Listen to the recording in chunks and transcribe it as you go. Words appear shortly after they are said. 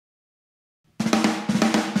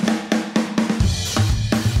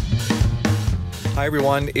Hi,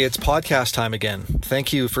 everyone. It's podcast time again.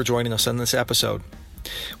 Thank you for joining us on this episode.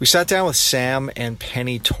 We sat down with Sam and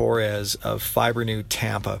Penny Torres of FiberNew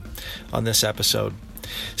Tampa on this episode.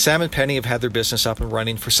 Sam and Penny have had their business up and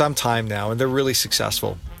running for some time now, and they're really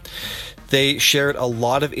successful. They shared a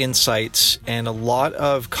lot of insights and a lot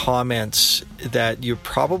of comments that you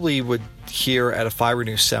probably would hear at a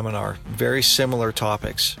FiberNew seminar, very similar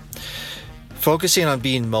topics. Focusing on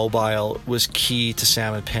being mobile was key to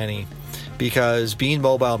Sam and Penny, because being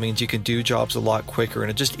mobile means you can do jobs a lot quicker and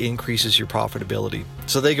it just increases your profitability.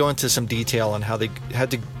 So they go into some detail on how they had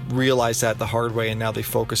to realize that the hard way, and now they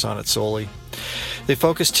focus on it solely. They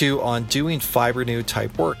focus too on doing FiberNew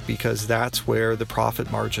type work because that's where the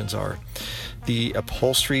profit margins are. The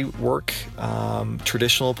upholstery work,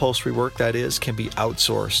 traditional upholstery work that is, can be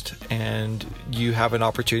outsourced, and you have an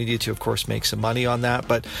opportunity to, of course, make some money on that.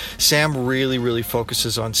 But Sam really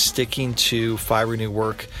focuses on sticking to FiberNew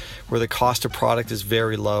work where the cost of product is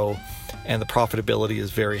very low and the profitability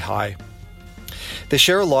is very high. They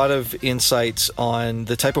share a lot of insights on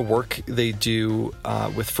the type of work they do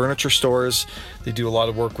with furniture stores. They do a lot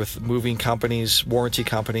of work with moving companies, warranty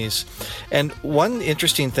companies. And one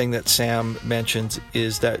interesting thing that Sam mentions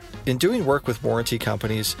is that in doing work with warranty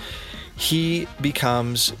companies, he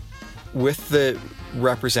becomes, with the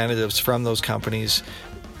representatives from those companies,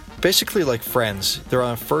 basically like friends. They're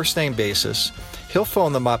on a first name basis. He'll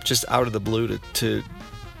phone them up just out of the blue to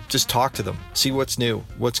just talk to them, see what's new,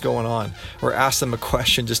 what's going on, or ask them a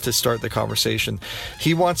question just to start the conversation.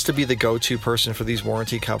 He wants to be the go-to person for these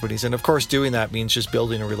warranty companies. And of course, doing that means just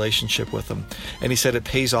building a relationship with them. And he said it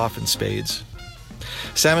pays off in spades.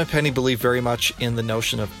 Sam and Penny believe very much in the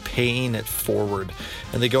notion of paying it forward.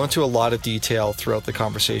 And they go into a lot of detail throughout the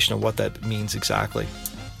conversation of what that means exactly.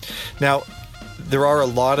 Now, there are a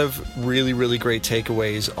lot of really great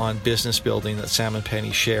takeaways on business building that Sam and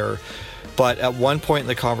Penny share. But at one point in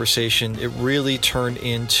the conversation, it really turned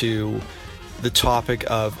into the topic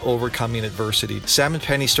of overcoming adversity. Sam and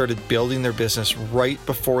Penny started building their business right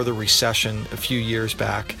before the recession a few years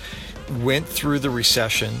back, went through the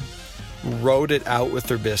recession, rode it out with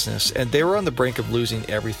their business, and they were on the brink of losing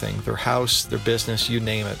everything, their house, their business, you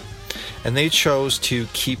name it. And they chose to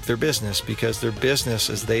keep their business because their business,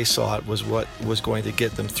 as they saw it, was what was going to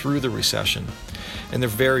get them through the recession. And they're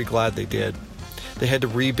very glad they did. They had to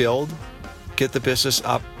rebuild, get the business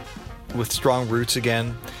up with strong roots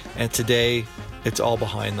again, and today it's all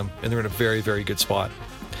behind them and they're in a very good spot.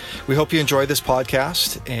 We hope you enjoy this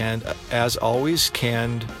podcast, and as always,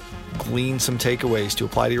 can glean some takeaways to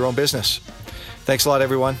apply to your own business. Thanks a lot,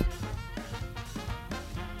 everyone.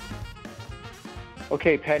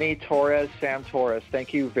 Okay, Penny Torres, Sam Torres,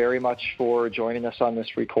 thank you very much for joining us on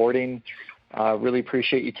this recording. Really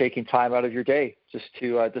appreciate you taking time out of your day just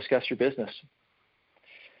to discuss your business.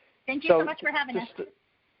 Thank you so much for having us.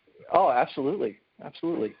 Oh, absolutely.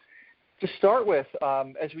 To start with,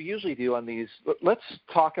 as we usually do on these, let's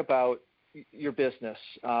talk about your business.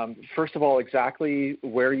 First of all, exactly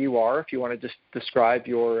where you are, if you want to just describe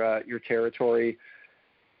your territory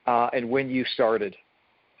and when you started.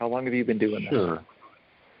 How long have you been doing this? Sure.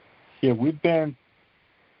 Yeah, we've been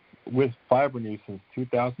with FiberNew since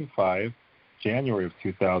 2005, January of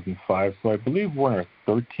 2005. So I believe we're in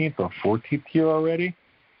our 13th or 14th year already.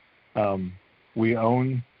 We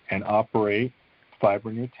own and operate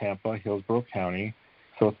FiberNew Tampa, Hillsborough County.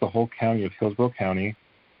 So it's the whole county of Hillsborough County.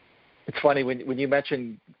 It's funny when you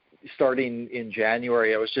mentioned starting in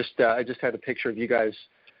January. I just had a picture of you guys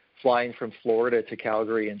flying from Florida to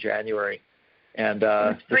Calgary in January, and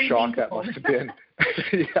the shock that must have been.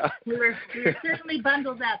 Yeah. We were certainly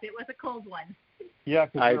bundled up. It was a cold one. Yeah,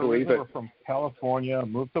 because we were from California,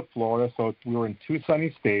 moved to Florida, so we were in two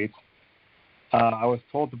sunny states. I was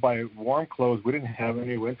told to buy warm clothes. We didn't have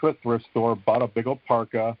any. Went to a thrift store, bought a big old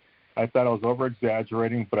parka. I thought I was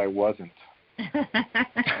over-exaggerating, but I wasn't.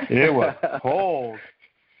 It was cold.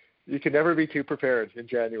 You can never be too prepared in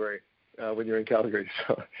January when you're in Calgary.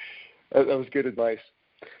 So that was good advice.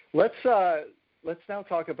 Let's now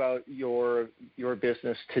talk about your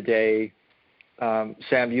business today.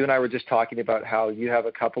 Sam, you and I were just talking about how you have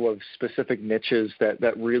a couple of specific niches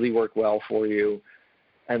that really work well for you.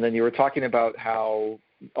 And then you were talking about how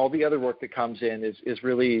all the other work that comes in is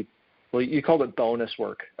really, well, you called it bonus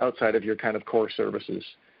work outside of your kind of core services.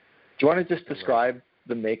 Do you want to just describe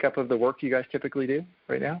the makeup of the work you guys typically do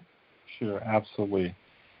right now? Sure, absolutely.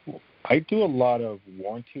 I do a lot of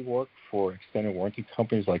warranty work for extended warranty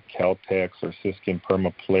companies like Caltex or Siskin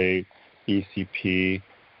Permaplate, ECP.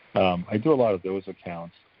 I do a lot of those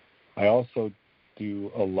accounts. I also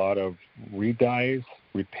do a lot of redyes,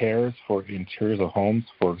 repairs for interiors of homes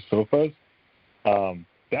for sofas.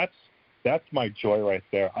 That's that's my joy right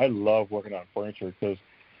there. I love working on furniture because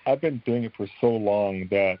I've been doing it for so long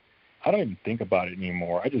that I don't even think about it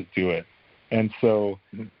anymore. I just do it. And so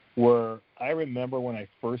where I remember when I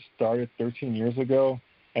first started 13 years ago,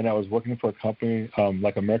 and I was working for a company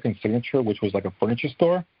like American Signature, which was like a furniture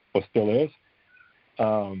store, or still is.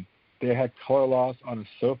 They had color loss on a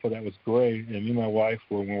sofa that was gray, and me and my wife,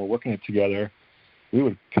 when we were working it together, we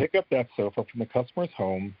would pick up that sofa from the customer's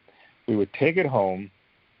home. We would take it home.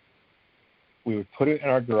 We would put it in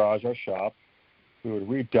our garage, our shop. We would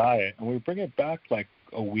re-dye it, and we would bring it back like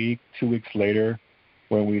a week, 2 weeks later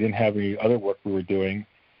when we didn't have any other work we were doing,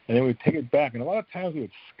 and then we'd take it back. And a lot of times we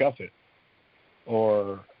would scuff it,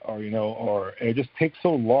 or it just takes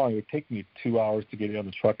so long. It would take me 2 hours to get it on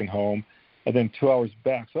the truck and home, and then 2 hours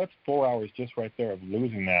back. So that's 4 hours just right there of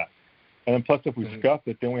losing that. And then plus if we scuffed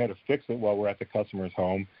it, then we had to fix it while we're at the customer's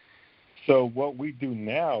home. So what we do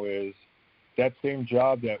now is that same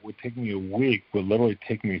job that would take me a week would literally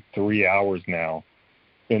take me 3 hours now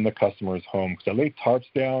in the customer's home. Because I lay tarps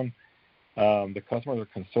down. The customers are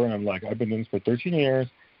concerned. I'm like, I've been doing this for 13 years.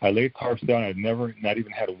 I laid tarps down. I've never, not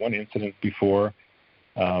even had one incident before.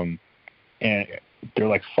 And they're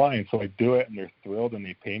like, fine. So I do it, and they're thrilled, and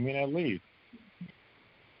they pay me, and I leave.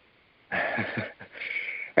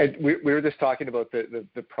 And we were just talking about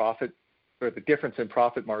the profit, or the difference in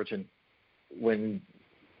profit margin when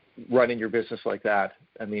running your business like that.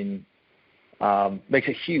 I mean, makes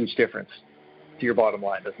a huge difference to your bottom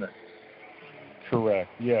line, doesn't it? Correct.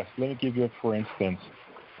 Yes. Let me give you a for instance.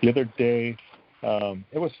 The other day,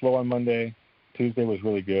 it was slow on Monday. Tuesday was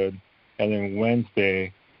really good. And then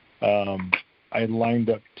Wednesday, I lined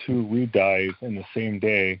up 2 re-dyes in the same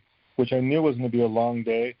day, which I knew was going to be a long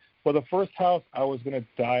day. Well, the first house, I was going to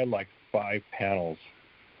dye like 5 panels.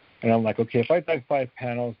 And I'm like, okay, if I dye 5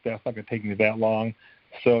 panels, that's not going to take me that long.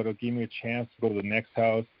 So it'll give me a chance to go to the next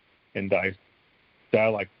house and dye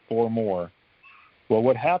like 4 more. Well,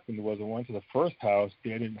 what happened was I went to the first house,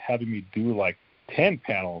 they ended up having me do like 10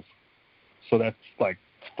 panels. So that's like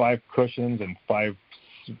 5 cushions and 5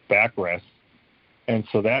 backrests. And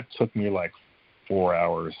so that took me like 4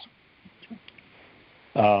 hours.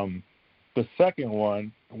 The second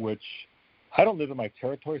one, which I don't live in my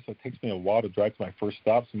territory, so it takes me a while to drive to my first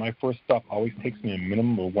stop. So my first stop always takes me a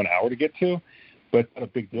minimum of 1 hour to get to. But it's not a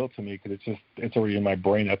big deal to me because it's already in my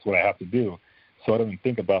brain. That's what I have to do. So I don't even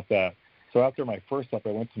think about that. So after my first stop,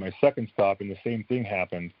 I went to my second stop, and the same thing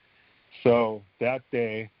happened. So that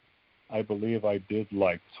day, I believe I did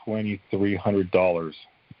like $2,300,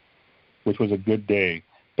 which was a good day.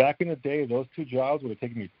 Back in the day, those 2 jobs would have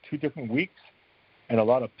taken me 2 different weeks and a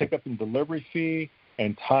lot of pickup and delivery fee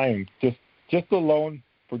and time. Just alone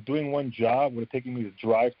for doing one job would have taken me the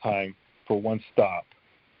drive time for 1 stop,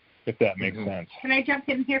 if that makes sense. Can I jump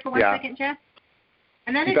in here for 1 second, Jeff?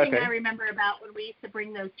 Another thing I remember about when we used to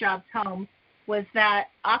bring those jobs home was that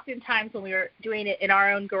oftentimes when we were doing it in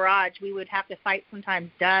our own garage, we would have to fight sometimes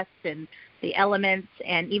dust and the elements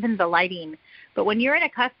and even the lighting. But when you're in a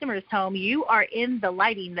customer's home, you are in the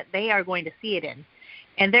lighting that they are going to see it in.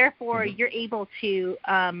 And therefore, you're able to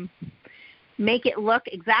make it look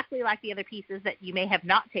exactly like the other pieces that you may have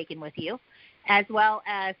not taken with you, as well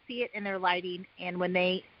as see it in their lighting. And when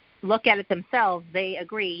they look at it themselves, they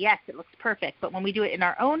agree, yes, it looks perfect. But when we do it in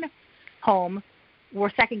our own home,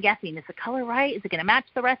 we're second guessing. Is the color right? Is it going to match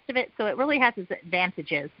the rest of it? So it really has its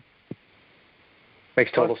advantages.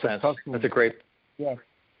 Makes total sense. That's a great... Yeah.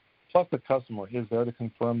 Plus the customer is there to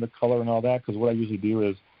confirm the color and all that, because what I usually do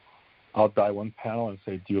is I'll dye 1 panel and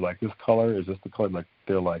say, do you like this color? Is this the color? Like,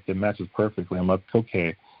 they're like, it matches perfectly. I'm like,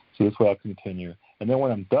 okay. So this way I'll continue. And then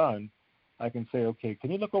when I'm done, I can say, okay,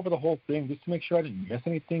 can you look over the whole thing just to make sure I didn't miss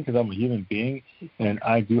anything, because I'm a human being and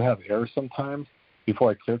I do have errors sometimes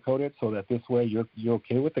before I clear coat it, so that this way you're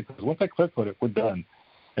okay with it. Because once I clear coat it, we're done.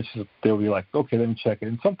 And they'll be like, okay, let me check it.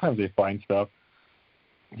 And sometimes they find stuff.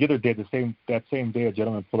 The other day, that same day, a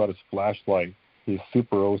gentleman pulled out his flashlight. He's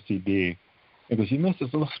super OCD. He goes, you missed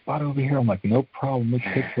this little spot over here. I'm like, no problem. Let's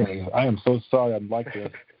take care of it. I am so sorry. I'm like this.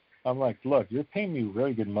 I'm like, look, you're paying me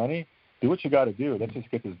really good money. Do what you got to do. Let's just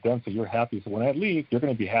get this done so you're happy. So when I leave, you're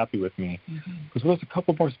going to be happy with me. Because there's a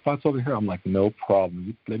couple more spots over here. I'm like, no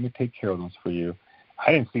problem. Let me take care of those for you.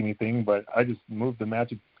 I didn't see anything, but I just moved the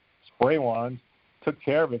magic spray wand, took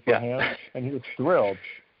care of it for him, and he was thrilled.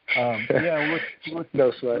 We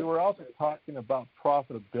were also talking about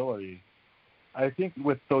profitability. I think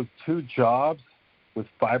with those 2 jobs with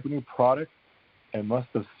Fiber New products, I must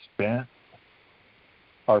have spent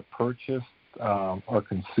or purchased or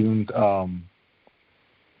consumed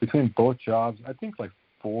between both jobs, I think like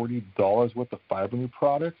 $40 worth of Fiber New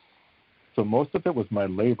products. So most of it was my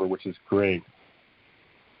labor, which is great.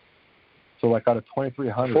 So like out of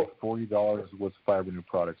 2,300, $40 was Fibrenew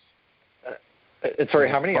products. Sorry,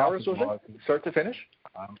 how many hours was it, start to finish?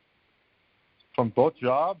 From both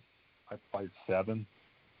jobs, I'd probably 7,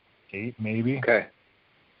 8 maybe. Okay.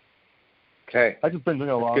 I've just been doing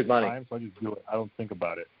it a long time, so I just do it. I don't think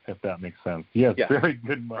about it, if that makes sense. Yes, very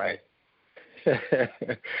good money. Right.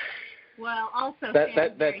 Well, also,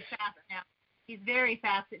 Sam's very fast now. He's very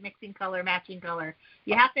fast at mixing color, matching color.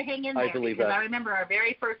 You have to hang in there because I remember our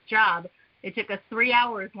very first job, it took us 3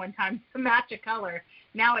 hours one time to match a color.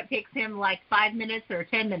 Now it takes him like 5 minutes or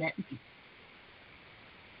 10 minutes.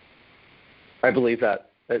 I believe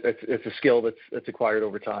that. It's a skill that's acquired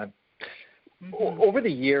over time. Mm-hmm. Over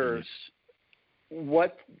the years,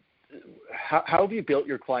 how have you built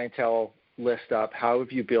your clientele list up? How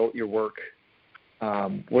have you built your work?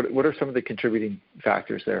 What are some of the contributing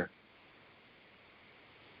factors there?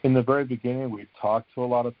 In the very beginning, we talked to a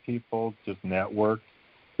lot of people, just networked,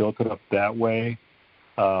 built it up that way.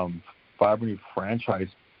 Fibrenew franchise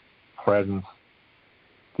presence,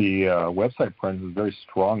 the website presence is very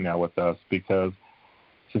strong now with us because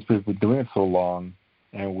since we've been doing it so long,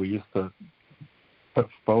 and we used to put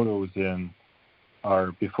photos in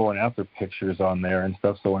our before and after pictures on there and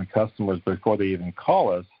stuff, so when customers, before they even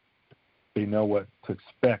call us, they know what to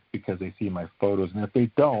expect because they see my photos. And if they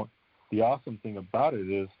don't, the awesome thing about it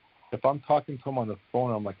is if I'm talking to them on the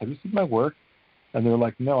phone, I'm like, have you seen my work? And they're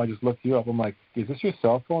like, no, I just looked you up. I'm like, is this your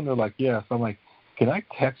cell phone? They're like, yes. I'm like, can I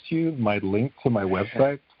text you my link to my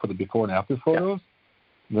website for the before and after photos?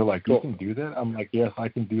 Yeah. And they're like, you can do that? I'm like, yes, I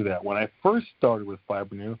can do that. When I first started with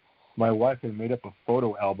Fibrenew, my wife had made up a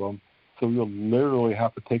photo album, so we would literally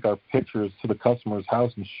have to take our pictures to the customer's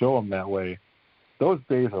house and show them that way. Those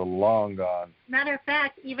days are long gone. Matter of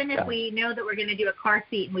fact, even if we know that we're going to do a car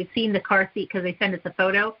seat and we've seen the car seat because they send us a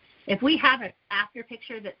photo, if we have an after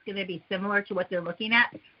picture that's going to be similar to what they're looking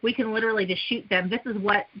at, we can literally just shoot them. This is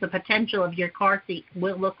what the potential of your car seat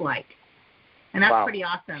will look like. And that's pretty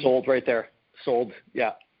awesome. Sold right there. Sold.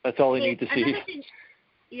 Yeah. That's all they need to see.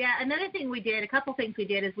 Another thing we did, a couple things we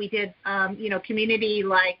did is we did, community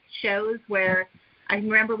like shows where I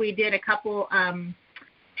remember we did a couple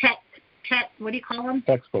pet, what do you call them?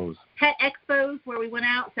 Expos. Pet expos where we went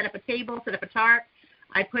out, set up a table, set up a tarp.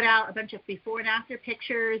 I put out a bunch of before and after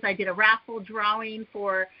pictures. I did a raffle drawing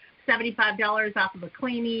for $75 off of a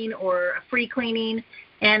cleaning or a free cleaning.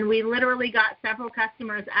 And we literally got several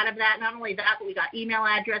customers out of that. Not only that, but we got email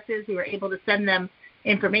addresses. We were able to send them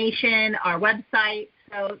information, our website.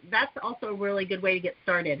 So that's also a really good way to get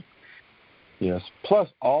started. Yes. Plus,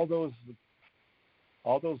 all those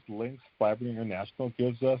links Fibrenew International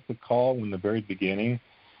gives us to call in the very beginning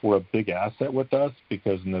were a big asset with us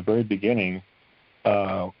because in the very beginning,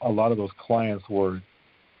 a lot of those clients were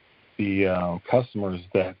the customers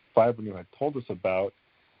that Fibrenew had told us about,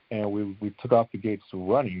 and we took off the gates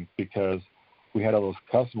running because we had all those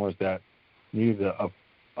customers that needed a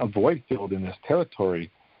void filled in this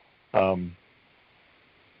territory. I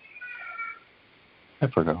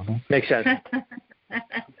forgot. Makes sense.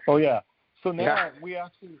 Oh, yeah. So now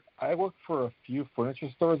I work for a few furniture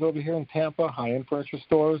stores over here in Tampa, high-end furniture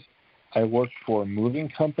stores. I work for a moving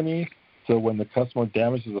company. So when the customer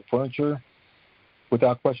damages the furniture,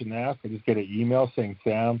 without question asked, I just get an email saying,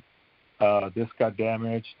 Sam, this got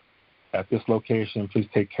damaged at this location. Please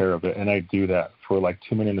take care of it. And I do that for like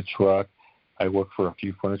 2 minutes in the truck. I work for a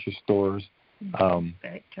few furniture stores.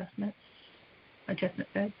 Bed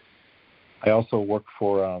adjustment beds. I also work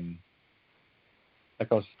for,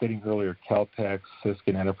 like I was stating earlier, Caltex,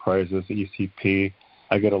 Siskin Enterprises, ECP.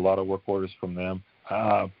 I get a lot of work orders from them.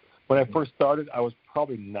 When I first started, I was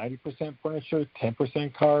probably 90% furniture,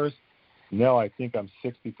 10% cars. Now I think I'm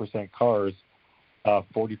 60% cars,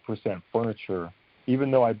 40% furniture. Even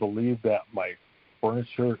though I believe that my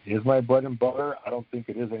furniture is my bread and butter, I don't think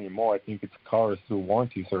it is anymore. I think it's cars through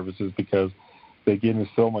warranty services because they give me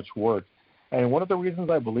so much work. And one of the reasons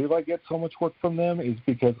I believe I get so much work from them is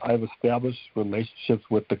because I've established relationships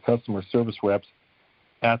with the customer service reps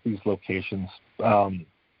at these locations. A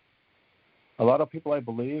lot of people, I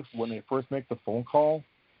believe, when they first make the phone call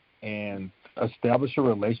and establish a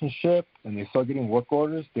relationship and they start getting work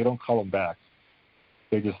orders, they don't call them back.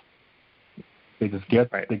 They just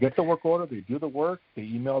get they get the work order, they do the work, they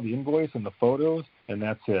email the invoice and the photos, and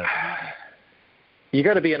that's it. You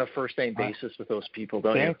got to be on a first-name basis with those people,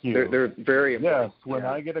 don't you? Thank you. They're very important. Yes. When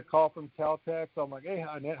I get a call from Caltex, I'm like, hey,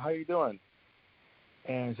 Annette, how you doing?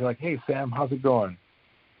 And she's like, hey, Sam, how's it going?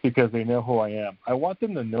 Because they know who I am. I want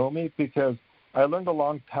them to know me because I learned a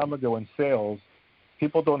long time ago in sales,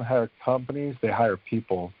 people don't hire companies, they hire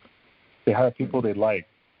people. They hire people they like,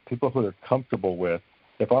 people who they're comfortable with.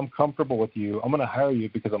 If I'm comfortable with you, I'm going to hire you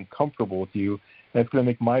because I'm comfortable with you, and it's going to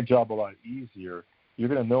make my job a lot easier. You're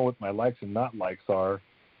going to know what my likes and not likes are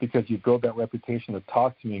because you build that reputation to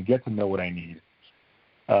talk to me and get to know what I need.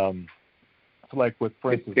 So like with,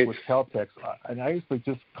 for instance, with Caltex, and I used to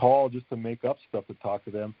just call just to make up stuff to talk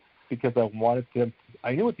to them because I wanted them,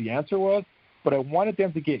 I knew what the answer was, but I wanted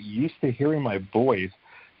them to get used to hearing my voice.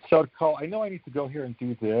 So I'd call, I know I need to go here and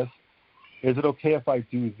do this. Is it okay if I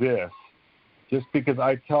do this? Just because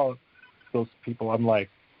I tell those people, I'm like,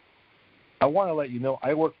 I want to let you know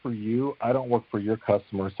I work for you. I don't work for your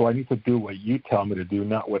customers. So I need to do what you tell me to do,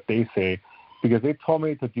 not what they say, because they told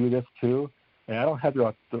me to do this too, and I don't have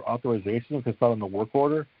their authorization because it's not on the work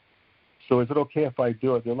order. So is it okay if I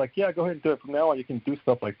do it? They're like, yeah, go ahead and do it. From now on, you can do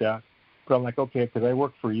stuff like that. But I'm like, okay, because I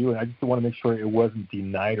work for you, and I just want to make sure it wasn't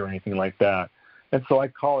denied or anything like that. And so I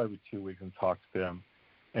call every 2 weeks and talk to them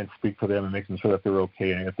and speak to them and making sure that they're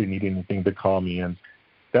okay, and if they need anything to call me. And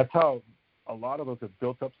that's how a lot of us have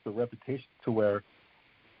built up the reputation to where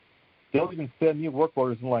they'll even send me work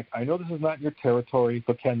orders and like, I know this is not your territory,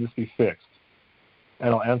 but can this be fixed?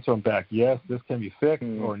 And I'll answer them back, yes, this can be fixed,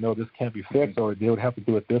 or no, this can't be fixed, or they would have to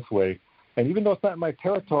do it this way. And even though it's not in my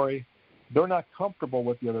territory, they're not comfortable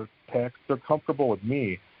with the other techs. They're comfortable with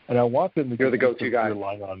me. And I want them to You're the go-to guy.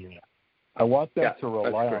 Rely on me. I want them to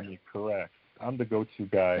rely on me, correct. I'm the go-to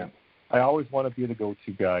guy. Yeah. I always want to be the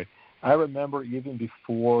go-to guy. I remember even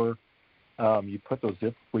before you put those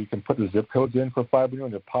where you can put the zip codes in for Fiber and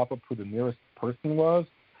it'll pop up who the nearest person was.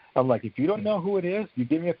 I'm like, if you don't know who it is, you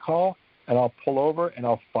give me a call and I'll pull over and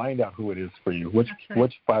I'll find out who it is for you, which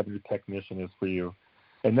Fiber technician is for you.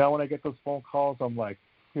 And now when I get those phone calls, I'm like,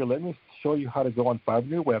 here, let me show you how to go on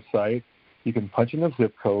Fiber website. You can punch in the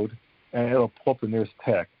zip code and it'll pull up the nearest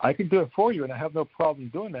tech. I can do it for you and I have no problem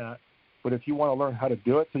doing that. But if you want to learn how to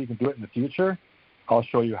do it so you can do it in the future, I'll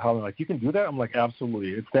show you how. Like, you can do that? I'm like,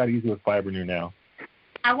 absolutely. It's that easy with FiberNew now.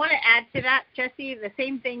 I want to add to that, Jesse, the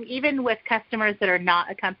same thing, even with customers that are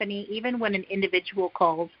not a company, even when an individual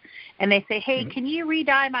calls and they say, hey, can you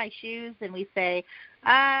re-dye my shoes? And we say,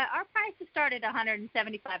 our prices start at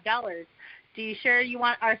 $175. Do you sure you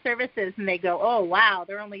want our services? And they go, oh, wow,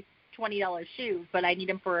 they're only $20 shoes, but I need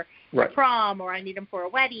them for a prom or I need them for a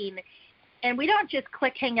wedding. And we don't just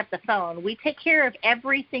click hang up the phone. We take care of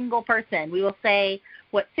every single person. We will say,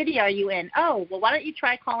 what city are you in? Oh, well, why don't you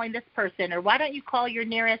try calling this person? Or why don't you call your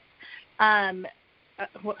nearest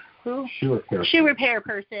shoe repair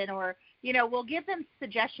person? Or, you know, we'll give them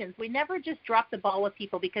suggestions. We never just drop the ball with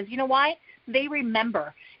people because, you know why? They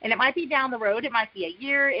remember. And it might be down the road. It might be a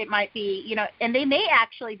year. It might be, you know, and they may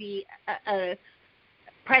actually be a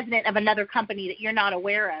president of another company that you're not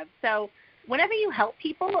aware of. So whenever you help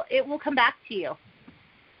people, it will come back to you.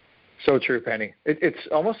 So true, Penny. It's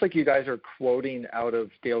almost like you guys are quoting out of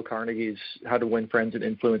Dale Carnegie's How to Win Friends and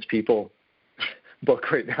Influence People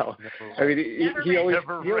book right now. I mean, he always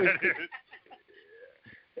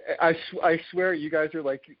I swear you guys are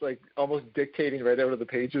like almost dictating right out of the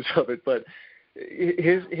pages of it. But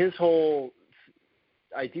his whole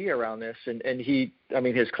idea around this, and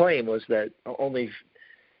his claim was that only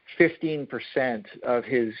 15% of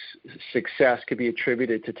his success could be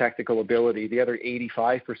attributed to technical ability. The other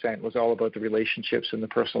 85% was all about the relationships and the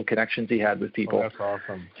personal connections he had with people. Oh, that's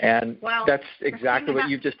awesome. And that's exactly what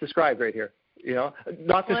you've just described right here. You know,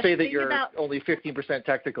 not to say that you're only 15%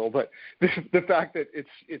 technical, but the fact that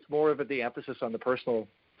it's more of the emphasis on the personal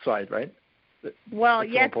side, right? Well,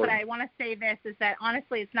 yes, but I want to say this is that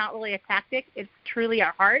honestly, it's not really a tactic. It's truly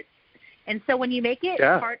our heart. And so when you make it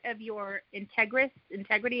part of your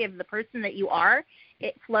integrity of the person that you are,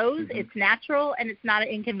 it flows, it's natural, and it's not an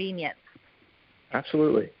inconvenience.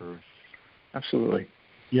 Absolutely. Absolutely.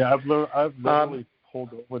 Yeah, I've literally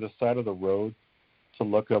pulled over the side of the road to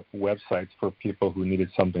look up websites for people who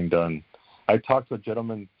needed something done. I talked to a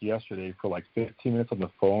gentleman yesterday for like 15 minutes on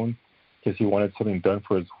the phone because he wanted something done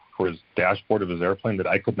for his dashboard of his airplane that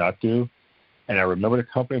I could not do. And I remember the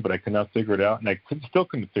company, but I could not figure it out. And I still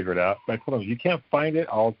couldn't figure it out. But I told him, if you can't find it,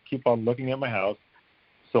 I'll keep on looking at my house.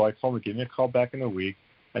 So I told him to give me a call back in a week.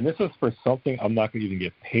 And this is for something I'm not going to even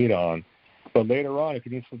get paid on. But later on, if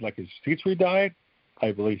he needs something like his streets re-dyed,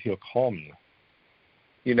 I believe he'll call me.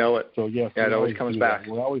 You know it. So, yes, it always comes back.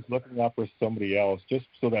 We're always looking out for somebody else just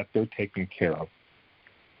so that they're taken care of.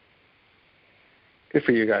 Good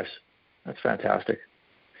for you guys. That's fantastic.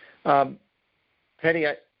 Penny,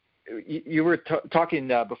 you were talking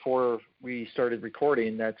before we started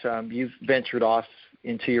recording that you've ventured off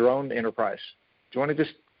into your own enterprise. Do you want to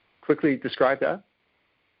just quickly describe that?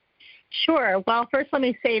 Sure. Well, first let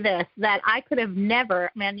me say this, that I could have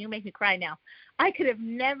never, man, you make me cry now. I could have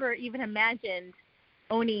never even imagined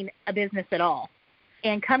owning a business at all.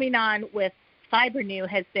 And coming on with FiberNew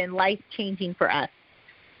has been life-changing for us.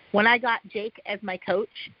 When I got Jake as my coach,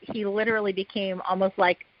 he literally became almost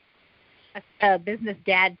like a business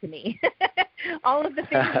dad to me. All of the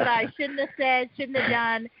things that I shouldn't have said, shouldn't have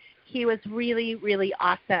done, he was really, really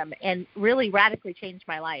awesome and really radically changed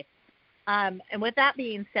my life. And with that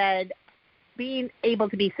being said, being able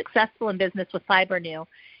to be successful in business with FiberNew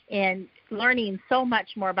and learning so much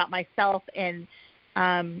more about myself and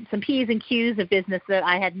some P's and Q's of business that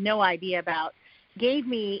I had no idea about gave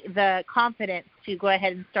me the confidence to go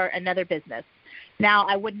ahead and start another business. Now,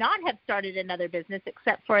 I would not have started another business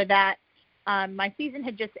except for that my season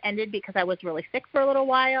had just ended because I was really sick for a little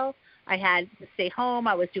while. I had to stay home.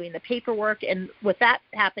 I was doing the paperwork. And with that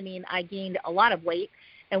happening, I gained a lot of weight,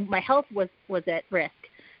 and my health was at risk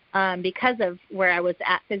because of where I was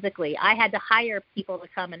at physically. I had to hire people to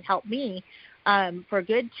come and help me for a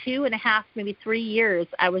good 2.5, maybe 3 years.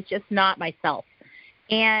 I was just not myself.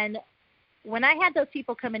 And when I had those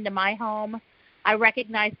people come into my home, I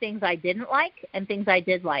recognized things I didn't like and things I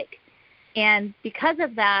did like. And because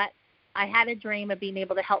of that, I had a dream of being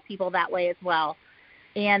able to help people that way as well.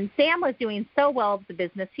 And Sam was doing so well with the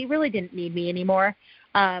business, he really didn't need me anymore,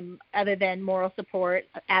 other than moral support,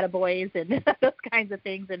 attaboys, and those kinds of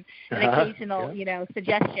things, and an occasional,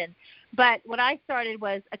 suggestion. But what I started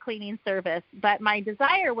was a cleaning service. But my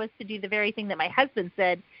desire was to do the very thing that my husband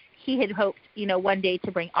said he had hoped, one day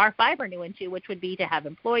to bring our FiberNew into, which would be to have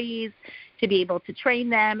employees, to be able to train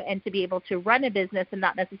them, and to be able to run a business and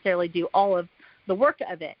not necessarily do all of the work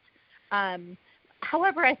of it.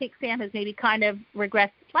 However, I think Sam has maybe kind of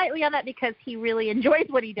regressed slightly on that because he really enjoys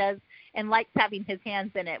what he does and likes having his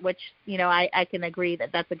hands in it, which, I can agree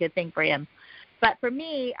that that's a good thing for him. But for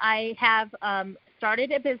me, I have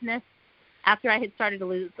started a business after I had started to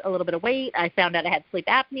lose a little bit of weight. I found out I had sleep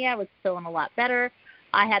apnea. I was feeling a lot better.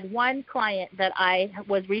 I had one client that I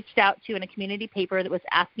was reached out to in a community paper that was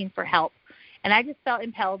asking for help, and I just felt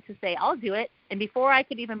impelled to say, I'll do it. And before I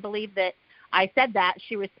could even believe that I said that,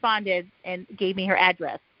 she responded and gave me her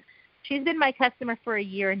address. She's been my customer for a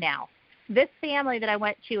year now. This family that I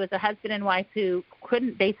went to was a husband and wife who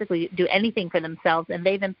couldn't basically do anything for themselves, and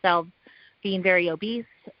they themselves, being very obese,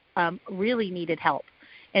 really needed help.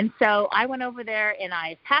 And so I went over there and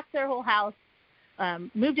I packed their whole house,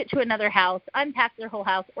 moved it to another house, unpacked their whole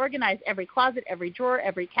house, organized every closet, every drawer,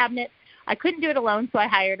 every cabinet. I couldn't do it alone, so I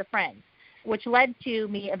hired a friend, which led to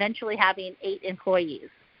me eventually having 8 employees.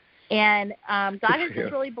 And God has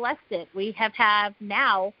just really blessed it. We have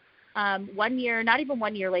now 1 year, not even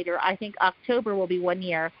 1 year later, I think October will be 1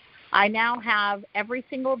 year. I now have every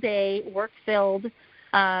single day work-filled,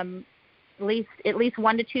 at least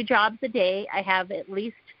 1 to 2 jobs a day. I have at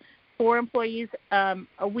least 4 employees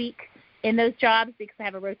a week in those jobs because I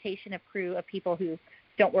have a rotation of crew of people who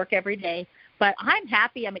don't work every day. But I'm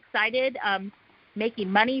happy. I'm excited, making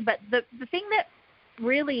money. But the thing that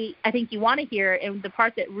really I think you want to hear, and the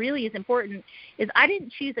part that really is important, is I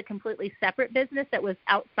didn't choose a completely separate business that was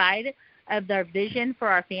outside of their vision for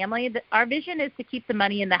our family. Our vision is to keep the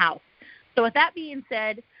money in the house. So with that being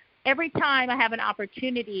said, every time I have an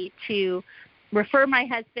opportunity to refer my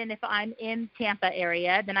husband, if I'm in Tampa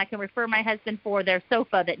area, then I can refer my husband for their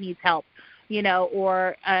sofa that needs help,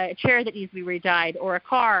 or a chair that needs to be redyed, or a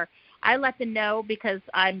car. I let them know because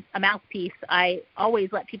I'm a mouthpiece. I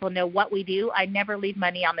always let people know what we do. I never leave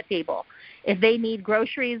money on the table. If they need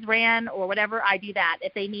groceries ran or whatever, I do that.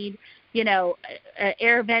 If they need, an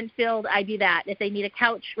air vent filled, I do that. If they need a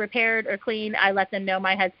couch repaired or cleaned, I let them know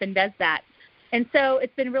my husband does that. And so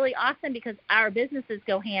it's been really awesome because our businesses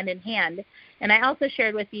go hand in hand. And I also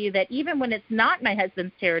shared with you that even when it's not my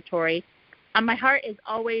husband's territory, my heart is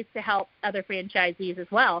always to help other franchisees as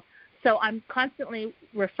well. So I'm constantly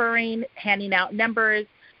referring, handing out numbers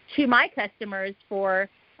to my customers for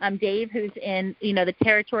Dave, who's in, the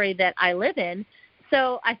territory that I live in.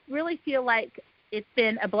 So I really feel like it's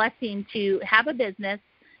been a blessing to have a business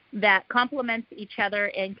that complements each other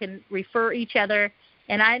and can refer each other.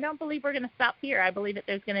 And I don't believe we're going to stop here. I believe that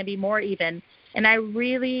there's going to be more even. And I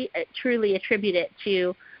really, truly attribute it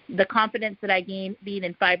to the confidence that I gained being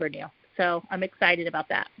in FiberNew. So I'm excited about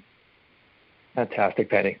that. Fantastic,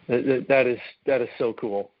 Penny. That is so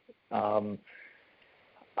cool. I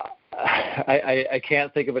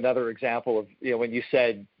can't think of another example of when you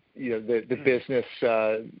said the business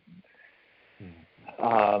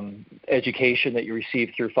education that you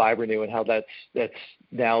received through FiberNew and how that's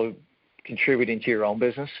now contributing to your own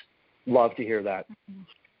business. Love to hear that,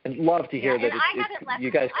 and love to hear that you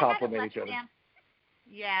guys complement each other.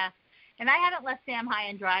 Yeah. And I haven't left Sam high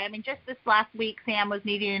and dry. I mean, just this last week, Sam was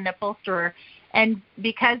needing an upholsterer. And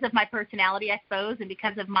because of my personality, I suppose, and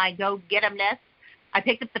because of my go-get-emness, I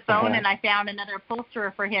picked up the phone and I found another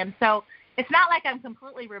upholsterer for him. So it's not like I'm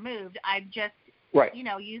completely removed. I've just,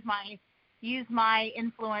 use my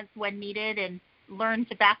influence when needed and learn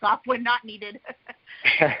to back off when not needed.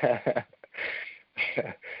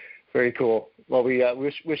 Very cool. Well, we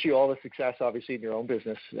wish you all the success, obviously, in your own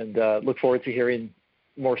business, and look forward to hearing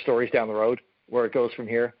more stories down the road where it goes from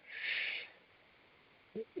here.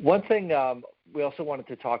 One thing we also wanted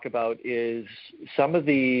to talk about is some of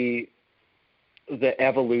the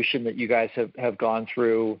evolution that you guys have gone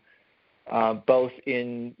through, both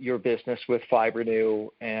in your business with FiberNew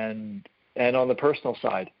and on the personal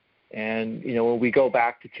side. And, when we go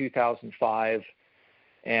back to 2005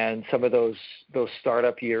 and some of those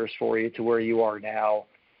startup years for you to where you are now,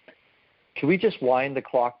 can we just wind the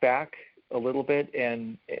clock back a little bit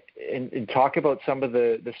and talk about some of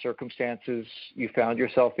the circumstances you found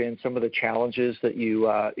yourself in, some of the challenges that you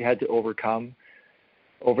had to overcome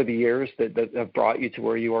over the years that have brought you to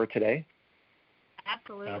where you are today?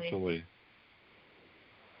 Absolutely.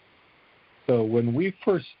 So when we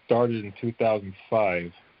first started in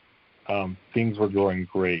 2005, things were going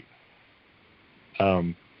great.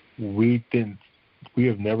 We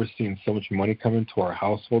have never seen so much money come into our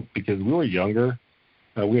household because we were younger.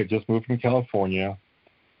 We had just moved from California.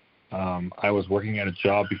 I was working at a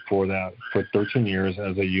job before that for 13 years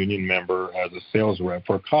as a union member, as a sales rep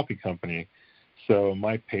for a coffee company. So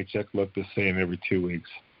my paycheck looked the same every 2 weeks.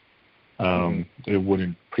 It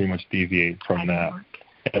wouldn't pretty much deviate from that.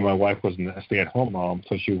 And my wife was a stay-at-home mom,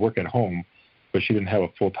 so she would work at home, but she didn't have a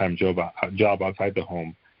full-time job outside the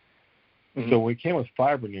home. So when we came with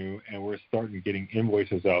FiberNew and we're starting getting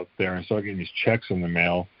invoices out there and started getting these checks in the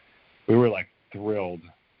mail, we were like thrilled.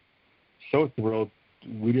 So thrilled,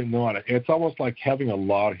 we didn't know how to. It's almost like hitting a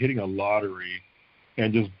lottery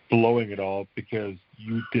and just blowing it all because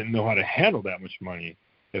you didn't know how to handle that much money,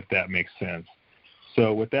 if that makes sense.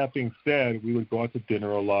 So with that being said, we would go out to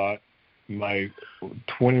dinner a lot. My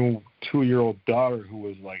 22-year-old daughter, who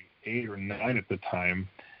was like 8 or 9 at the time,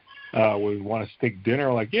 would want a steak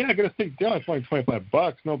dinner. Like, yeah, I get a steak dinner. It's only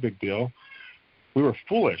 $25, no big deal. We were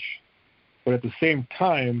foolish, but at the same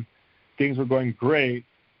time, things were going great,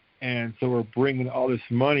 and so we're bringing all this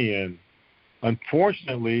money in.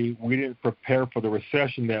 Unfortunately, we didn't prepare for the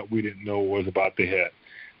recession that we didn't know was about to hit.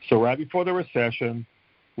 So right before the recession,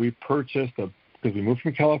 we purchased because we moved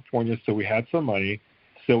from California, so we had some money.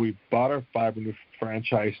 So we bought our FiberNew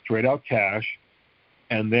franchise straight out cash,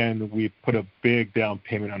 and then we put a big down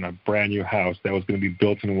payment on a brand new house that was going to be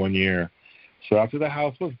built in 1 year. So after the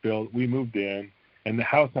house was built, we moved in, and the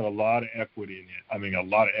house had a lot of equity in it. I mean, a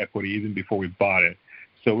lot of equity even before we bought it.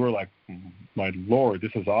 So we were like, my Lord,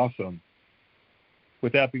 this is awesome.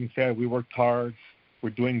 With that being said, we worked hard.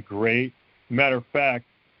 We're doing great. Matter of fact,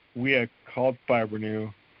 we had called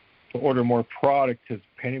FiberNew to order more product because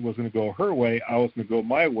Penny was going to go her way. I was going to go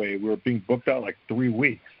my way. We were being booked out like 3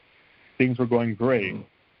 weeks. Things were going great.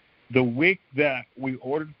 The week that we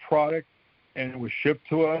ordered product and it was shipped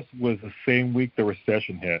to us was the same week the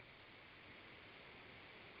recession hit.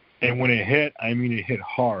 And when it hit, I mean it hit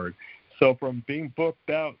hard. So from being booked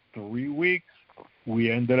out 3 weeks, we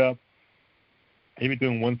ended up maybe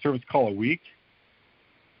doing one service call a week.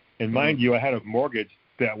 And mind you, I had a mortgage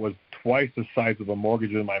that was twice the size of a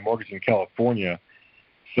mortgage in my mortgage in California.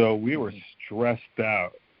 So we were stressed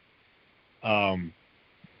out.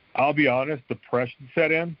 I'll be honest, depression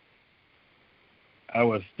set in. I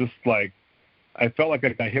was just like, I felt like I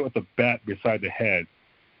got hit with a bat beside the head.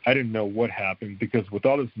 I didn't know what happened because with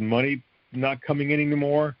all this money not coming in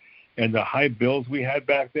anymore and the high bills we had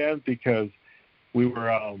back then because we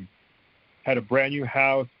were had a brand new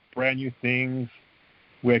house, brand new things.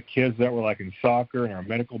 We had kids that were like in soccer and our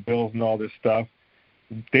medical bills and all this stuff.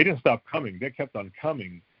 They didn't stop coming. They kept on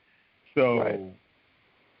coming. So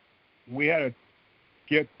we had to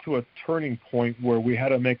get to a turning point where we had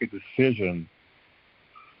to make a decision.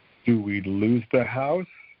 Do we lose the house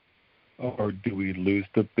or do we lose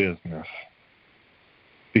the business?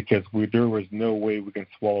 Because there was no way we can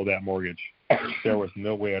swallow that mortgage. There was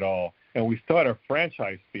no way at all. And we still had our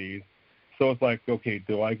franchise fees. So it's like, okay,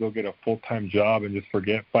 do I go get a full-time job and just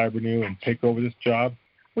forget FiberNew and take over this job?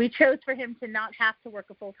 We chose for him to not have to work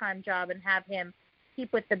a full-time job and have him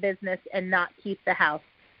keep with the business and not keep the house.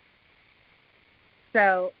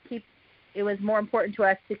 So it was more important to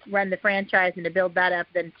us to run the franchise and to build that up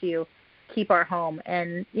than to keep our home.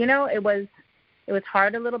 And, it was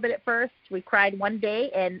hard a little bit at first. We cried one day,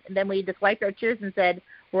 and then we just wiped our tears and said,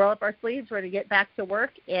 roll up our sleeves, we're going to get back to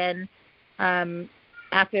work. And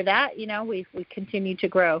after that, we continued to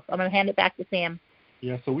grow. I'm going to hand it back to Sam.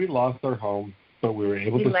 Yeah, so we lost our home, but we were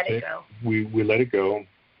able to let it go. We let it go.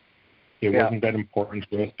 It wasn't that important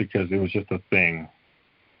to us because it was just a thing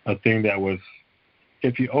that was,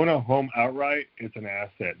 if you own a home outright, it's an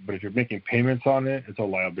asset. But if you're making payments on it, it's a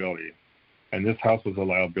liability. And this house was a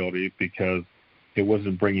liability because it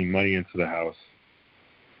wasn't bringing money into the house.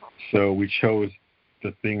 So we chose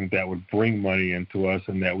the thing that would bring money into us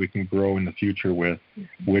and that we can grow in the future with,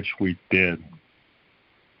 which we did.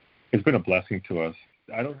 It's been a blessing to us.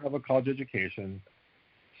 I don't have a college education,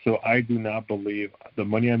 so I do not believe the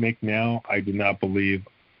money I make now, I do not believe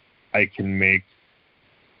I can make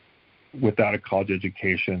without a college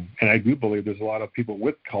education. And I do believe there's a lot of people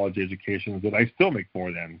with college educations that I still make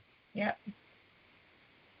more than. Yeah.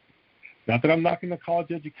 Not that I'm knocking the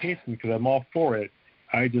college education because I'm all for it.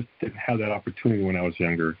 I just didn't have that opportunity when I was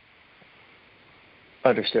younger.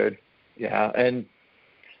 Understood. Yeah. And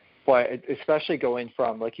boy, especially going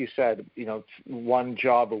from, like you said, one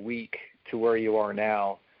job a week to where you are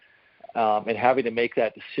now, and having to make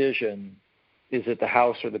that decision, is it the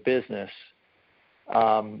house or the business?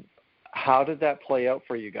 How did that play out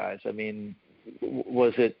for you guys? I mean,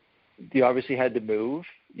 was it, you obviously had to move.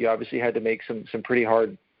 You obviously had to make some pretty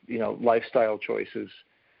hard, lifestyle choices.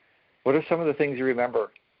 What are some of the things you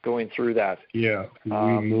remember going through that? Yeah, we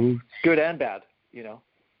moved. Good and bad,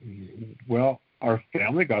 Well, our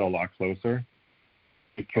family got a lot closer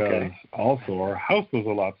because also our house was a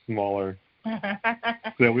lot smaller.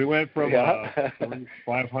 So we went from a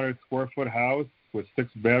 500 square foot house with 6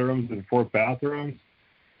 bedrooms and 4 bathrooms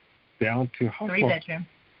down to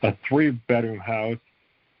a 3-bedroom house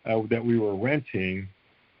that we were renting.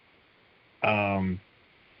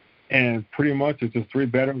 And pretty much it's just 3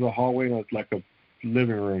 bedrooms, a hallway, and like a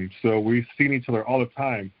living room. So we've seen each other all the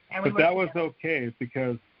time. But that was okay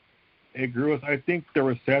because it grew us. I think the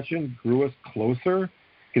recession grew us closer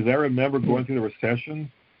because I remember going through the recession,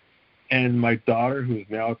 and my daughter, who's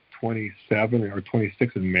now 27 or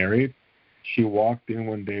 26 and married, she walked in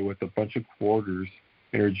one day with a bunch of quarters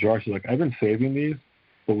in her jar. She's like, "I've been saving these,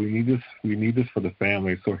 but we need this. We need this for the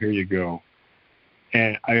family. So here you go."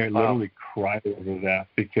 And I literally cried over that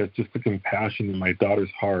because just the compassion in my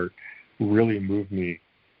daughter's heart really moved me.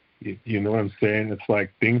 You know what I'm saying? It's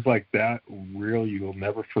like things like that really you'll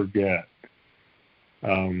never forget.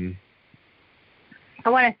 I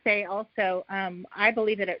want to say also, I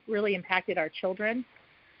believe that it really impacted our children.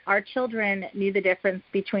 Our children knew the difference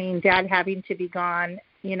between Dad having to be gone,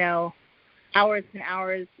 hours and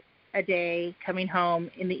hours a day, coming home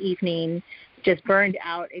in the evening, just burned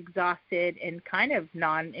out, exhausted, and kind of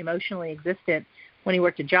non-emotionally existent when he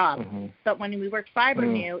worked a job. Mm-hmm. But when we worked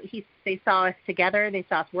Fibrenew, they saw us together. They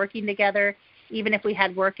saw us working together. Even if we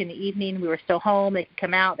had work in the evening, we were still home. They could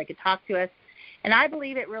come out. They could talk to us. And I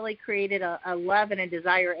believe it really created a love and a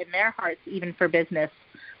desire in their hearts even for business.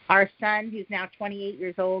 Our son, who's now 28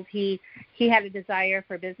 years old, he had a desire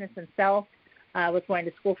for business himself, was going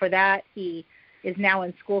to school for that. He is now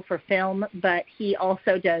in school for film, but he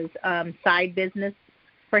also does side business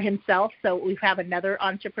for himself. So we have another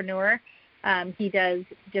entrepreneur. He does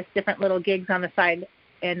just different little gigs on the side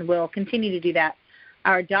and will continue to do that.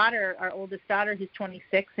 Our daughter, our oldest daughter, who's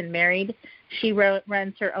 26 and married, she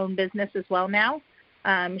runs her own business as well now.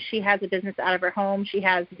 She has a business out of her home. She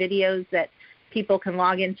has videos that people can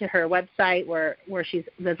log into her website where she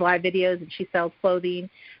does live videos and she sells clothing.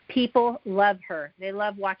 People love her. They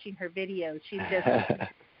love watching her videos. She's just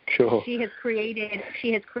cool. She has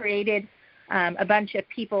created a bunch of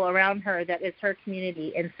people around her that is her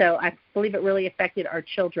community, and so I believe it really affected our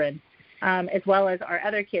children as well as our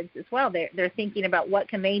other kids as well. They're thinking about what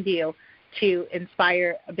can they do to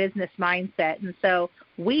inspire a business mindset, and so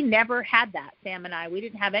we never had that. Sam and I, we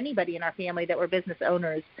didn't have anybody in our family that were business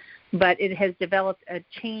owners, but it has developed a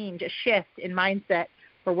change, a shift in mindset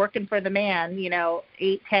for working for the man,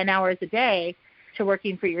 8-10 hours a day, to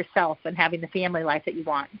working for yourself and having the family life that you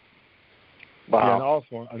want. Wow. Yeah, and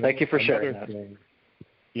also, thank you for sharing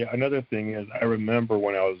that. Another thing is I remember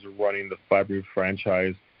when I was running the Fibrenew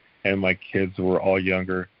franchise and my kids were all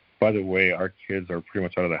younger. By the way, our kids are pretty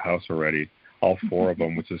much out of the house already, all 4 of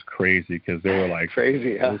them, which is crazy because they were like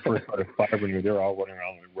crazy. When we first started Fibrenew, they were all running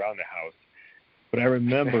around the house. But I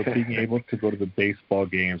remember being able to go to the baseball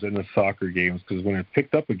games and the soccer games because when it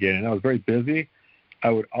picked up again and I was very busy,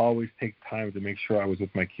 I would always take time to make sure I was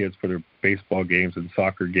with my kids for their baseball games and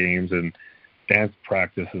soccer games and dance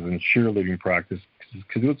practices and cheerleading practice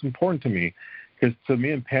because it was important to me. Because to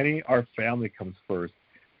me and Penny, our family comes first.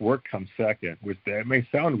 Work comes second, which that may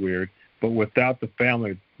sound weird, but without the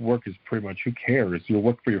family, work is pretty much, who cares? You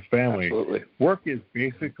work for your family. Absolutely. Work is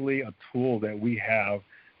basically a tool that we have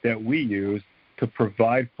that we use to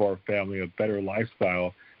provide for our family a better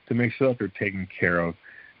lifestyle, to make sure that they're taken care of.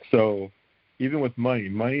 So, even with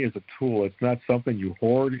money is a tool. It's not something you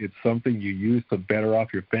hoard. It's something you use to better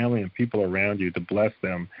off your family and people around you, to bless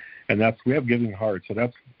them. And we have giving hearts. So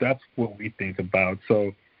that's what we think about.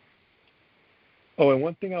 So, and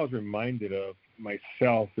one thing I was reminded of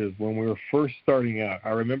myself is when we were first starting out, I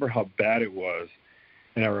remember how bad it was.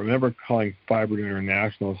 And I remember calling Fiber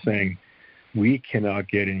International saying, we cannot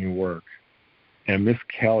get any work. And Miss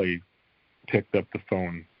Kelly picked up the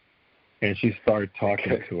phone, and she started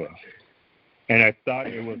talking to us. And I thought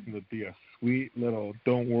it was going to be a sweet little,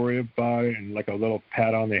 don't worry about it, and like a little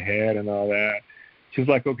pat on the head and all that. She's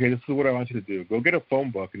like, okay, this is what I want you to do. Go get a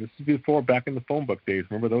phone book. And this is back in the phone book days.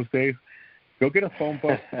 Remember those days? Go get a phone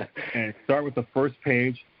book and start with the first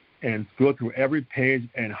page and go through every page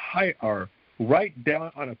and write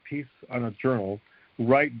down on a journal,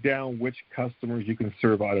 write down which customers you can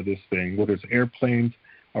serve out of this thing, whether it's airplanes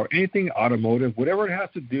or anything automotive, whatever it has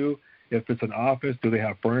to do. If it's an office, do they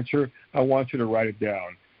have furniture? I want you to write it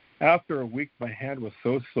down. After a week, my hand was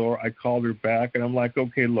so sore, I called her back, and I'm like,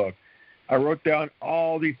 okay, look, I wrote down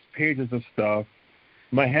all these pages of stuff.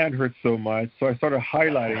 My hand hurt so much, so I started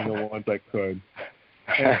highlighting the ones I could.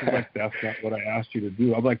 And she's like, that's not what I asked you to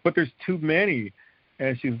do. I'm like, but there's too many.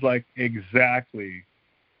 And she's like, exactly.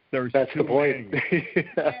 That's too the point. many.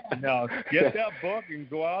 Now, get that book and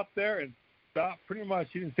go out there and stop. Pretty much,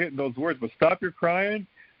 she didn't say it in those words, but stop your crying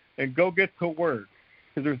and go get to work.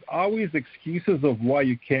 Because there's always excuses of why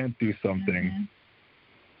you can't do something. Mm-hmm.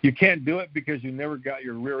 You can't do it because you never got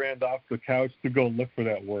your rear end off the couch to go look for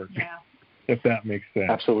that work. Yeah. If that makes sense.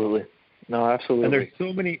 Absolutely. No, absolutely. And there's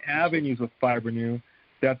so many avenues with FiberNew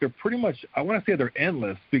that they're pretty much, I want to say they're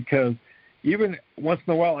endless, because even once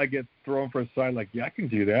in a while I get thrown for a side like, yeah, I can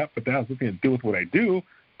do that, but that has nothing to do with what I do,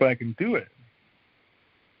 but I can do it.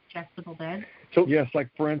 Adjustable bed? So, yes, like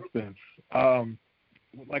for instance,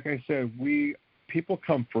 like I said, people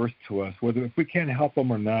come first to us. Whether if we can't help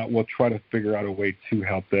them or not, we'll try to figure out a way to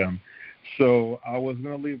help them. So I was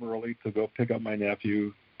going to leave early to go pick up my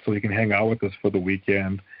nephew so he can hang out with us for the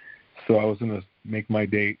weekend. So I was going to make my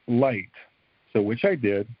day light. So which I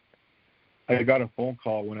did. I got a phone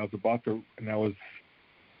call when I was about to, and I was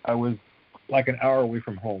like an hour away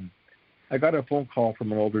from home. I got a phone call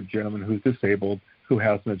from an older gentleman who's disabled, who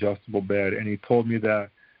has an adjustable bed, and he told me that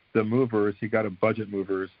the movers, he got a budget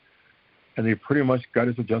movers, and they pretty much got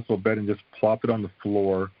his adjustable bed and just plopped it on the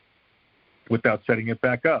floor without setting it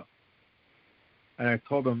back up. And I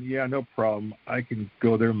told him, yeah, no problem. I can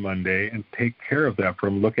go there Monday and take care of that for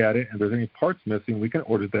him, look at it, and if there's any parts missing, we can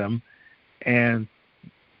order them, and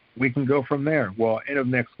we can go from there. Well, end of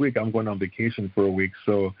next week, I'm going on vacation for a week,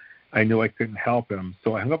 so I knew I couldn't help him.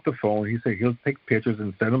 So I hung up the phone. He said he'll take pictures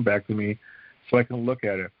and send them back to me so I can look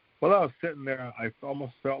at it. Well, I was sitting there. I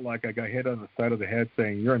almost felt like I got hit on the side of the head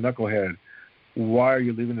saying, you're a knucklehead. Why are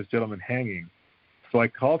you leaving this gentleman hanging? So I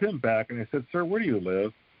called him back, and I said, sir, where do you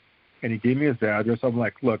live? And he gave me his address. I'm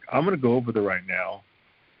like, look, I'm going to go over there right now.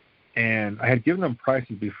 And I had given him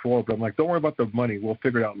prices before, but I'm like, don't worry about the money. We'll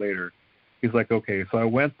figure it out later. He's like, okay. So I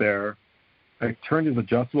went there. I turned his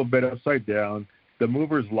adjustable bed upside down. The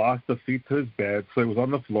movers lost the feet to his bed, so it was on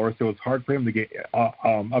the floor, so it was hard for him to get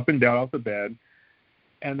up and down off the bed.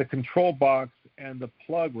 And the control box and the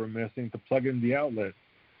plug were missing to plug in the outlet.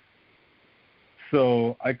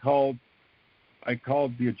 So I called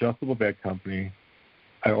the adjustable bed company.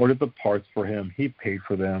 I ordered the parts for him. He paid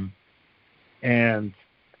for them. And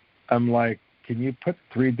I'm like, can you put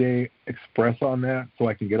 3-day express on that so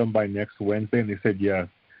I can get them by next Wednesday? And they said yes.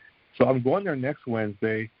 So I'm going there next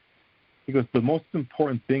Wednesday. He goes, the most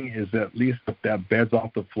important thing is at least that bed's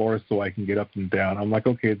off the floor so I can get up and down. I'm like,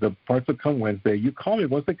 okay, the parts will come Wednesday. You call me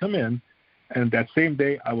once they come in, and that same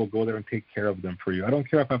day I will go there and take care of them for you. I don't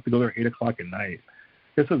care if I have to go there at 8 o'clock at night.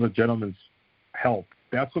 This is a gentleman's help.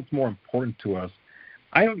 That's what's more important to us.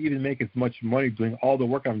 I don't even make as much money doing all the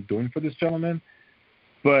work I'm doing for this gentleman,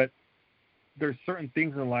 but there's certain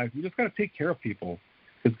things in life, you just got to take care of people.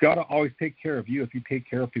 It's got to always take care of you if you take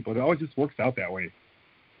care of people. It always just works out that way.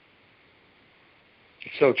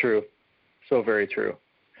 So true. So very true.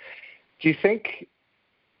 Do you think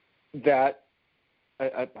that,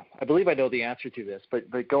 I believe I know the answer to this,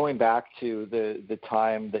 but going back to the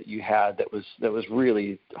time that you had that was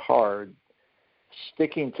really hard,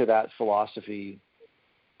 sticking to that philosophy,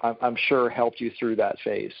 I'm sure helped you through that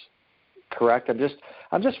phase. Correct? I'm just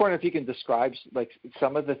wondering if you can describe like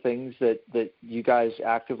some of the things that you guys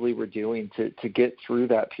actively were doing to get through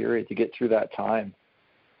that period, to get through that time.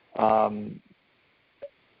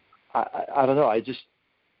 I don't know. I'd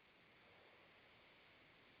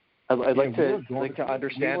like to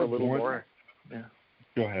understand a little more. Yeah.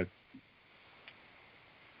 Go ahead.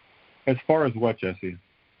 As far as what, Jesse?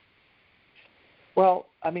 Well,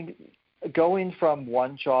 I mean, going from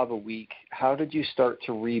one job a week, how did you start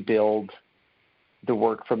to rebuild the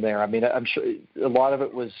work from there? I mean, I'm sure a lot of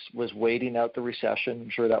it was waiting out the recession. I'm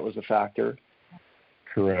sure that was a factor.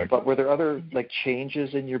 Correct. But were there other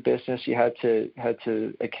changes in your business you had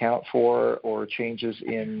to account for, or changes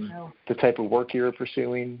in the type of work you were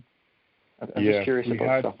pursuing? I'm just curious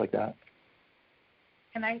about stuff like that.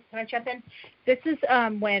 Can I jump in? This is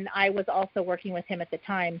when I was also working with him at the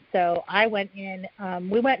time. So I went in.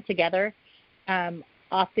 We went together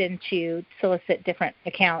often to solicit different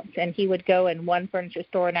accounts, and he would go in one furniture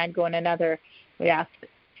store and I'd go in another. We asked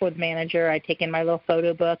for the manager. I'd take in my little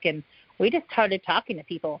photo book, and we just started talking to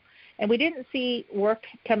people. And we didn't see work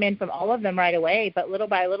come in from all of them right away, but little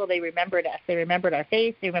by little they remembered us. They remembered our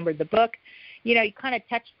face. They remembered the book. You kind of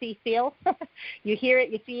touch, see, feel. You hear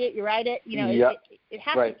it, you see it, you write it. It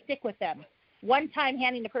has to stick with them. One time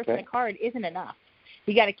handing the person a card isn't enough.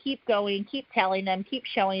 You got to keep going, keep telling them, keep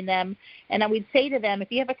showing them. And I would say to them,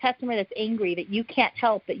 if you have a customer that's angry, that you can't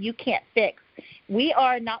help, that you can't fix, we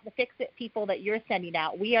are not the fix-it people that you're sending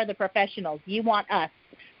out. We are the professionals. You want us.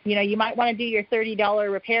 You might want to do your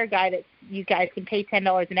 $30 repair guy that you guys can pay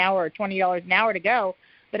 $10 an hour or $20 an hour to go.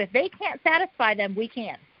 But if they can't satisfy them, we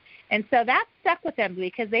can. And so that stuck with them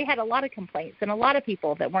because they had a lot of complaints and a lot of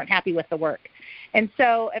people that weren't happy with the work. And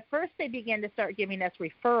so at first they began to start giving us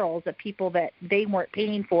referrals of people that they weren't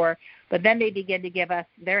paying for, but then they began to give us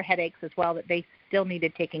their headaches as well that they still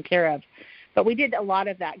needed taken care of. But we did a lot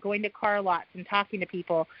of that, going to car lots and talking to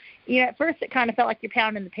people. At first it kind of felt like you're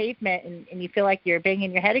pounding the pavement and you feel like you're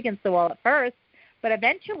banging your head against the wall at first. But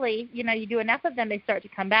eventually, you do enough of them, they start to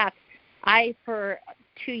come back. I, for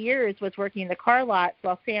 2 years, was working the car lots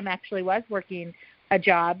while Sam actually was working a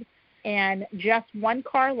job. And just one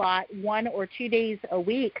car lot, 1 or 2 days a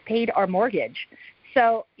week, paid our mortgage.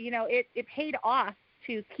 So, it paid off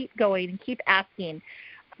to keep going and keep asking.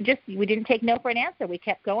 We didn't take no for an answer. We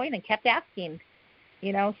kept going and kept asking,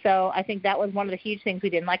 So I think that was one of the huge things we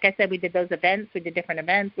did. And like I said, we did those events. We did different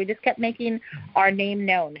events. We just kept making our name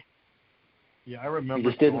known. Yeah, I remember. You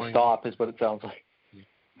just didn't stop is what it sounds like.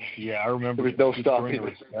 Yeah, I remember. There was no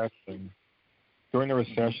stopping. During the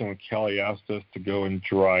recession, when Kelly asked us to go and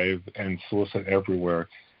drive and solicit everywhere,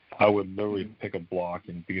 I would literally pick a block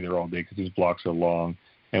and be there all day because these blocks are long,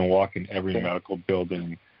 and walk in every medical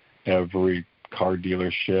building, every car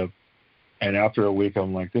dealership. And after a week,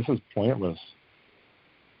 I'm like, this is pointless.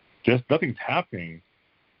 Just nothing's happening.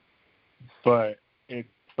 But it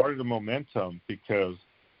started a momentum because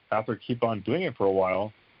after keep on doing it for a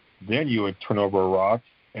while, then you would turn over a rock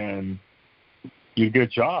and you'd get a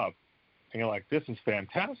job. And you're like, this is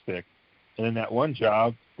fantastic. And then that one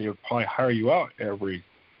job, they would probably hire you out every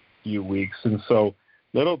few weeks. And so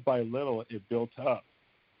little by little, it built up.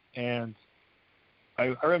 And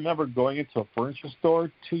I remember going into a furniture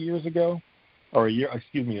store 2 years ago,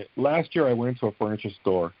 last year I went into a furniture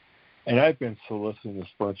store, and I've been soliciting this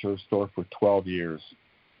furniture store for 12 years.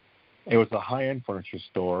 It was a high-end furniture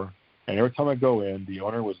store, and every time I go in, the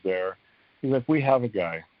owner was there. He's like, we have a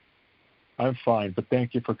guy. I'm fine, but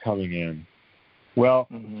thank you for coming in. Well,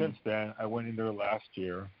 since then, I went in there last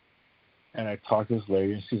year, and I talked to this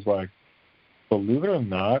lady, and she's like, believe it or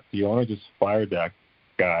not, the owner just fired that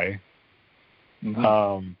guy.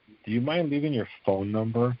 Do you mind leaving your phone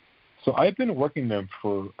number? So I've been working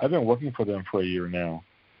for them for a year now.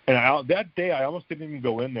 And that day, I almost didn't even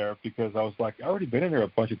go in there because I was like, I already been in there a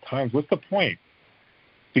bunch of times. What's the point?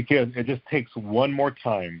 Because it just takes one more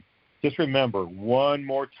time. Just remember, one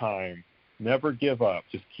more time. Never give up.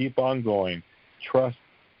 Just keep on going.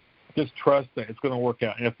 Just trust that it's going to work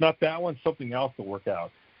out. And if not that one, something else will work out.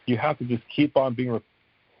 You have to just keep on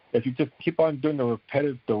if you just keep on doing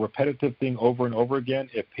the repetitive thing over and over again,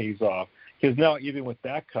 it pays off. Because now even with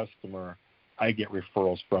that customer, I get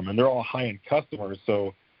referrals from, and they're all high-end customers,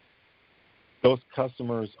 so those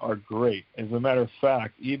customers are great. As a matter of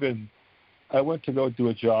fact, even I went to go do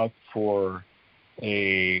a job for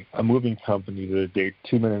a moving company the other day,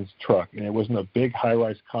 2 minutes truck, and it wasn't a big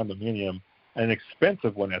high-rise condominium, an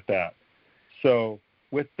expensive one at that. So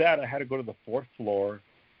with that, I had to go to the 4th floor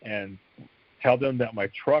and tell them that my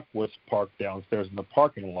truck was parked downstairs in the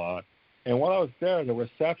parking lot. And while I was there, the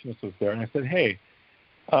receptionist was there, and I said, hey,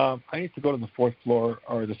 I need to go to the 4th floor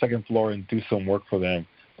or the 2nd floor and do some work for them.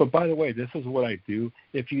 But by the way, this is what I do.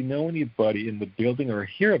 If you know anybody in the building or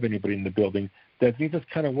hear of anybody in the building that needs this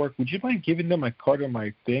kind of work, would you mind giving them my card or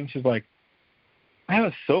my thing? She's like, I have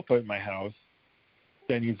a sofa at my house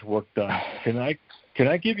that needs work done. Can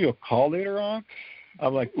I give you a call later on?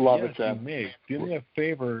 I'm like, yes, you may. Do me a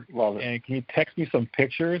favor, and can you text me some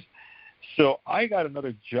pictures? So I got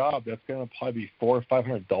another job that's going to probably be $400 or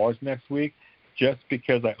 $500 next week. just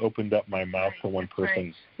because I opened up my mouth to one person.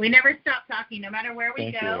 Right. We never stop talking, no matter where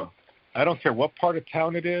we Thank go. You. I don't care what part of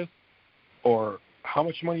town it is or how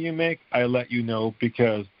much money you make, I let you know,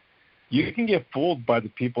 because you can get fooled by the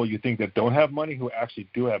people you think that don't have money who actually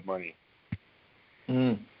do have money.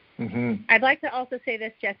 Mm-hmm. I'd like to also say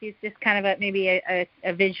this, Jesse, it's just kind of maybe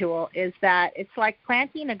a visual, is that it's like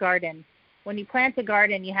planting a garden. When you plant a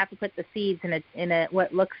garden, you have to put the seeds in a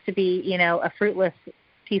what looks to be, a fruitless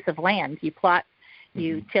piece of land. You plot,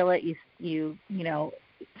 you till it,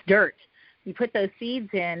 it's dirt. You put those seeds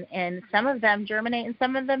in, and some of them germinate and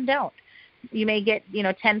some of them don't. You may get,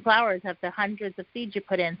 10 flowers of the hundreds of seeds you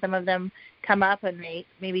put in. Some of them come up and they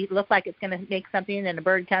maybe look like it's going to make something, and a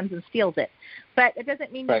bird comes and steals it. But it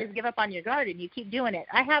doesn't mean you just give up on your garden. You keep doing it.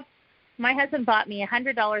 My husband bought me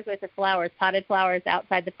 $100 worth of flowers, potted flowers,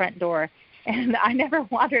 outside the front door, and I never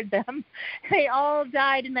watered them. They all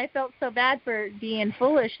died, and I felt so bad for being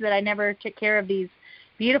foolish that I never took care of these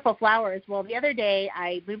beautiful flowers. Well, the other day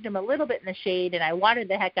I moved them a little bit in the shade, and I watered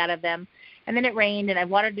the heck out of them. And then it rained, and I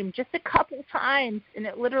watered them just a couple times, and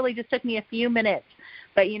it literally just took me a few minutes.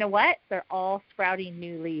 But you know what? They're all sprouting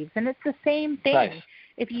new leaves, and it's the same thing. Nice.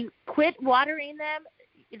 If you quit watering them,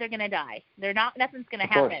 they're going to die. Nothing's going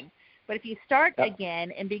to happen. But if you start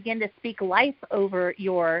again and begin to speak life over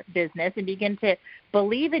your business and begin to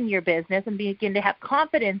believe in your business and begin to have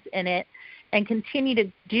confidence in it and continue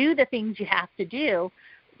to do the things you have to do,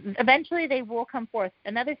 eventually they will come forth.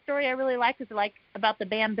 Another story I really like is about the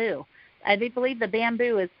bamboo. I believe the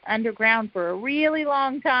bamboo is underground for a really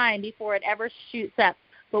long time before it ever shoots up.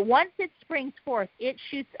 But once it springs forth, it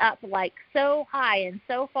shoots up like so high and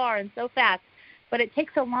so far and so fast. But it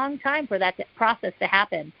takes a long time for that process to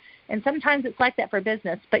happen. And sometimes it's like that for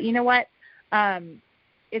business. But you know what?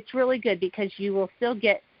 It's really good because you will still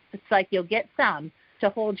get, it's like you'll get some to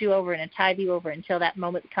hold you over and to tide you over until that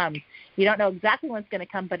moment comes. You don't know exactly when it's going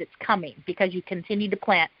to come, but it's coming because you continue to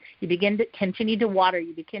plant. You begin to continue to water.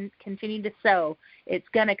 You continue to sow. It's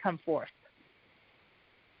going to come forth.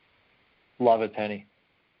 Love it, Penny.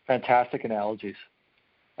 Fantastic analogies.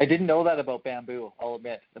 I didn't know that about bamboo, I'll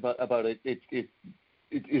admit, about it. Is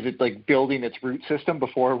it like building its root system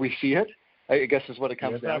before we see it? I guess is what it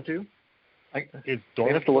comes down to. It's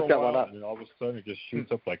dormant. I have to look that one up. And all of a sudden it just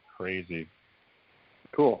shoots up like crazy.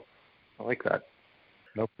 Cool. I like that.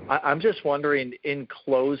 Nope. I'm just wondering, in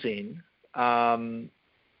closing,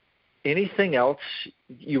 anything else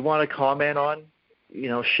you want to comment on?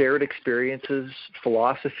 Shared experiences,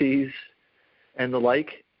 philosophies, and the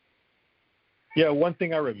like? Yeah, one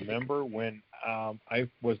thing I remember when I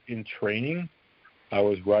was in training, I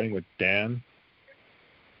was riding with Dan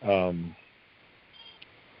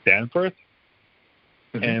Danforth,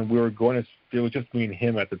 and we were going to, it was just me and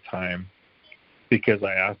him at the time, because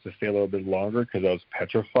I asked to stay a little bit longer because I was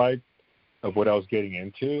petrified of what I was getting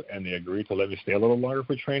into, and they agreed to let me stay a little longer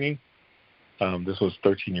for training. This was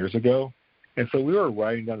 13 years ago. And so we were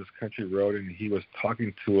riding down this country road, and he was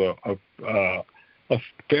talking to a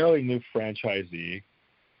fairly new franchisee,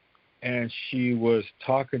 and she was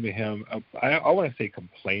talking to him, I want to say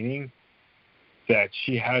complaining, that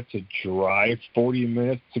she had to drive 40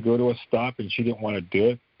 minutes to go to a stop, and she didn't want to do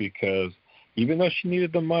it because even though she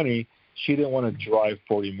needed the money, she didn't want to drive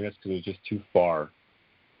 40 minutes because it was just too far.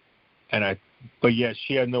 But yet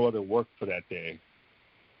she had no other work for that day.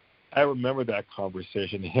 I remember that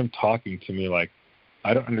conversation, him talking to me like,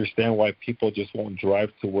 I don't understand why people just won't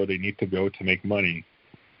drive to where they need to go to make money.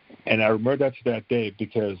 And I remember that to that day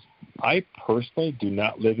because I personally do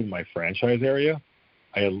not live in my franchise area.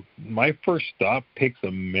 My first stop takes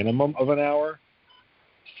a minimum of an hour.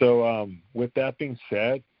 So with that being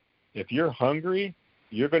said, if you're hungry,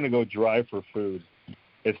 you're going to go drive for food.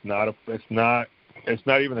 It's not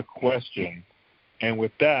even a question. And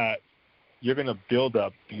with that, you're going to build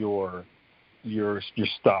up your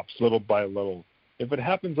stops little by little. If it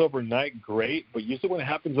happens overnight, great. But usually when it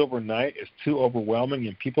happens overnight, it's too overwhelming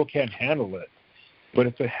and people can't handle it. But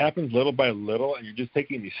if it happens little by little and you're just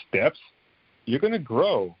taking these steps, you're going to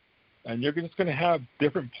grow. And you're just going to have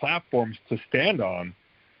different platforms to stand on.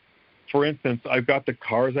 For instance, I've got the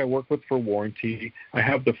cars I work with for warranty. I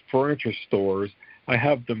have the furniture stores. I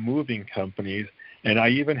have the moving companies. And I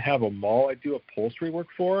even have a mall I do upholstery work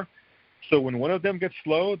for. So when one of them gets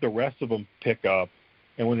slow, the rest of them pick up.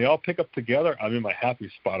 And when they all pick up together, I'm in my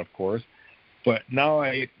happy spot, of course. But now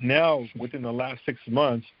within the last 6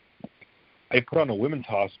 months, I put on a women's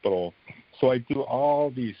hospital. So I do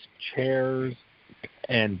all these chairs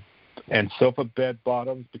and sofa bed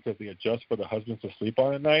bottoms because they adjust for the husbands to sleep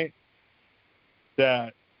on at night.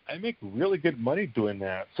 That I make really good money doing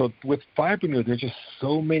that. So with Fibrenew, there's just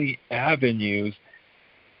so many avenues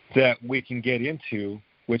that we can get into,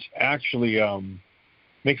 which actually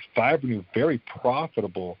makes Fiber very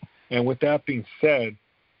profitable. And with that being said,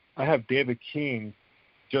 I have David King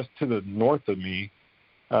just to the north of me.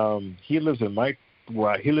 He lives in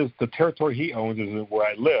the territory he owns is where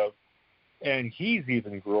I live, and he's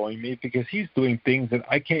even growing me because he's doing things that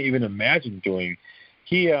I can't even imagine doing.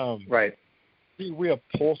 He reupholstered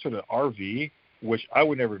an RV, which I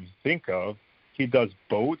would never think of. He does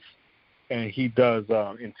boats, and he does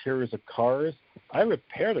interiors of cars. I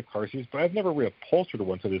repair the car seats, but I've never reupholstered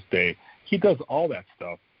one to this day. He does all that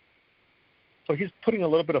stuff. So he's putting a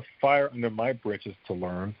little bit of fire under my britches to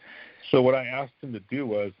learn. So what I asked him to do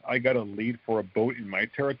was I got a lead for a boat in my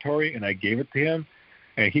territory, and I gave it to him,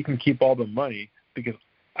 and he can keep all the money because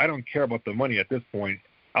I don't care about the money at this point.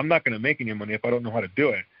 I'm not going to make any money if I don't know how to do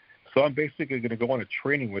it. So I'm basically going to go on a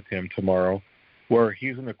training with him tomorrow where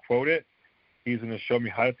he's going to quote it. He's going to show me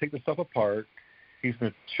how to take the stuff apart. He's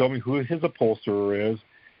going to show me who his upholsterer is,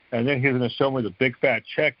 and then he's going to show me the big fat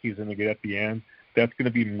check he's going to get at the end. That's going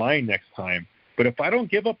to be mine next time. But if I don't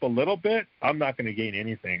give up a little bit, I'm not going to gain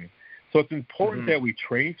anything. So it's important that we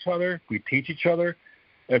train each other, we teach each other.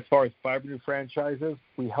 As far as Fiber franchises,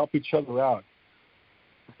 we help each other out.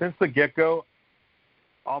 Since the get-go,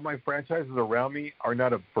 all my franchises around me are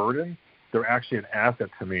not a burden. They're actually an asset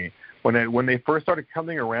to me. When they first started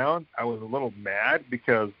coming around, I was a little mad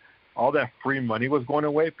because all that free money was going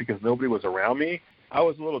away because nobody was around me. I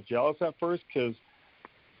was a little jealous at first because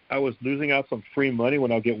I was losing out some free money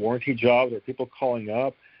when I'll get warranty jobs or people calling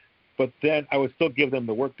up. But then I would still give them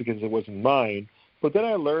the work because it wasn't mine. But then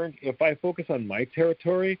I learned if I focus on my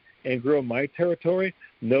territory and grow my territory,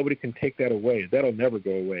 nobody can take that away. That'll never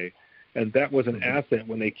go away. And that was an asset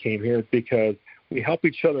when they came here because we help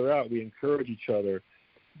each other out. We encourage each other.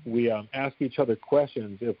 We ask each other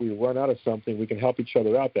questions. If we run out of something, we can help each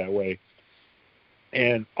other out that way.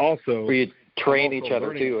 And also, we train each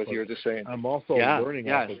other too, as you were just saying. I'm also learning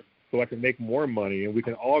so I can make more money and we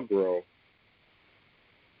can all grow.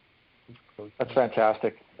 That's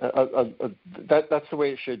fantastic. That's the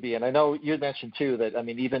way it should be. And I know you mentioned too that, I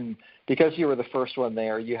mean, even because you were the first one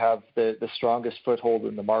there, you have the strongest foothold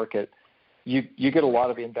in the market. You get a lot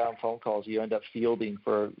of inbound phone calls you end up fielding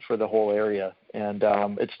for the whole area. And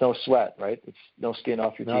it's no sweat, right? It's no skin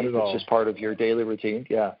off your teeth. It's just part of your daily routine.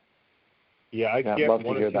 Yeah. Yeah, I get one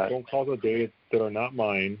or two phone calls a day that are not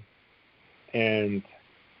mine. And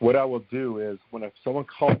what I will do is if someone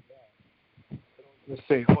calls just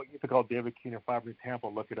say, oh, you have to call David King or Fiber Tampa,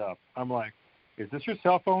 look it up. I'm like, is this your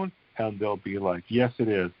cell phone? And they'll be like, yes, it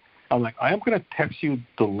is. I'm like, I am going to text you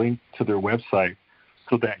the link to their website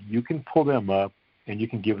so that you can pull them up and you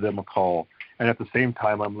can give them a call. And at the same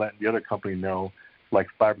time, I'm letting the other company know, like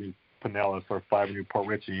Fiber Pinellas or Fiber Port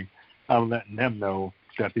Richey, I'm letting them know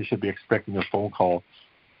that they should be expecting a phone call.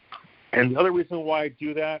 And the other reason why I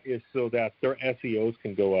do that is so that their SEOs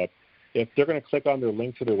can go up. If they're going to click on their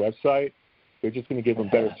link to their website, they're just going to give them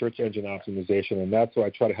better search engine optimization, and that's why I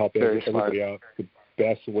try to help everybody out the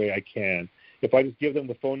best way I can. If I just give them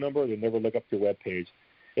the phone number, they'll never look up their web page.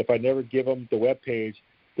 If I never give them the web page,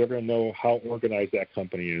 they're going to know how organized that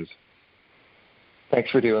company is.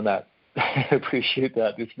 Thanks for doing that. I appreciate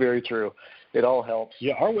that. It's very true. It all helps.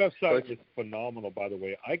 Yeah, our website is phenomenal, by the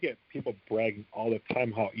way. I get people bragging all the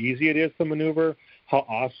time how easy it is to maneuver, how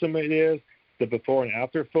awesome it is, the before and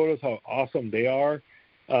after photos, how awesome they are.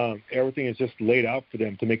 Everything is just laid out for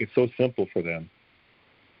them to make it so simple for them,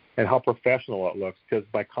 and how professional it looks because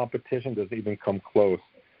my competition doesn't even come close.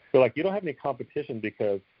 They're like, you don't have any competition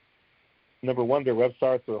because, number one, their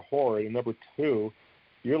websites are horrid, and number two,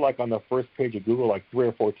 you're like on the first page of Google like 3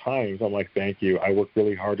 or 4 times. I'm like, thank you. I work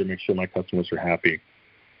really hard to make sure my customers are happy.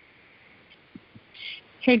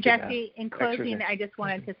 Hey, Jesse, in closing, I just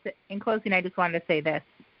wanted to say this.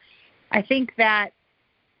 I think that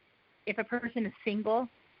if a person is single,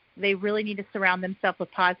 they really need to surround themselves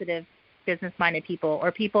with positive, business-minded people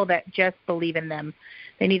or people that just believe in them.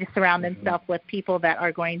 They need to surround themselves with people that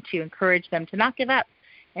are going to encourage them to not give up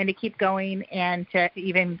and to keep going and to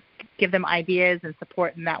even give them ideas and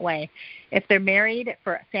support in that way. If they're married,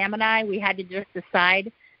 for Sam and I, we had to just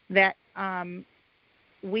decide that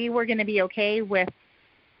we were going to be okay with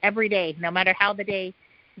every day, no matter how the day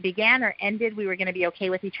began or ended, we were going to be okay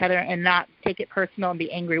with each other and not take it personal and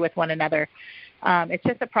be angry with one another. It's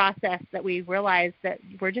just a process that we realize that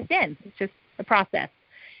we're just in. It's just a process.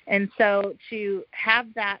 And so to have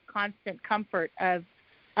that constant comfort of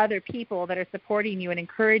other people that are supporting you and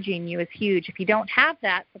encouraging you is huge. If you don't have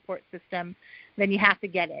that support system, then you have to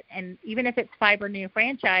get it. And even if it's Fiber New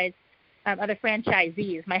franchise, other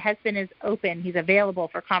franchisees, my husband is open. He's available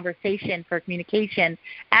for conversation, for communication,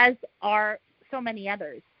 as are so many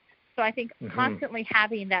others. So I think constantly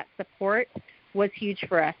having that support was huge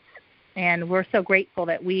for us, and we're so grateful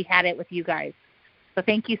that we had it with you guys. So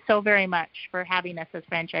thank you so very much for having us as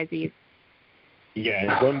franchisees.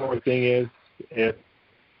 Yeah, and one more thing is, if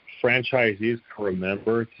franchisees can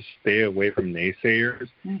remember to stay away from naysayers,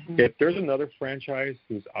 if there's another franchise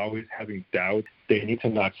who's always having doubt, they need to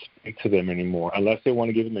not speak to them anymore unless they want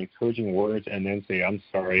to give them encouraging words and then say, I'm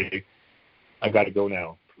sorry, I got to go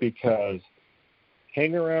now. Because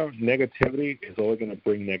hanging around negativity is only going to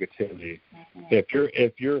bring negativity.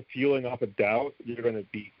 If you're fueling off of doubt, you're going to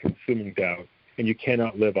be consuming doubt, and you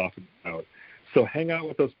cannot live off of doubt. So hang out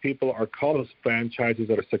with those people or call those franchises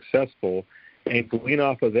that are successful and glean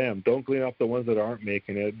off of them. Don't glean off the ones that aren't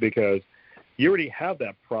making it, because you already have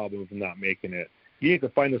that problem of not making it. You need to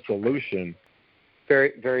find a solution.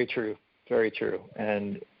 Very, very true. Very true.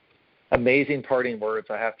 And amazing parting words,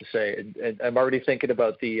 I have to say. And I'm already thinking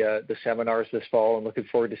about the seminars this fall and looking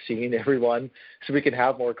forward to seeing everyone so we can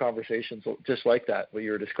have more conversations just like that, what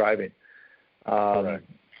you were describing. Correct.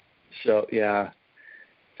 So, yeah.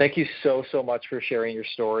 Thank you so much for sharing your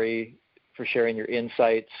story, for sharing your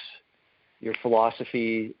insights, your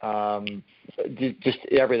philosophy, just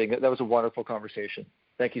everything. That was a wonderful conversation.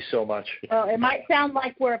 Thank you so much. Well, it might sound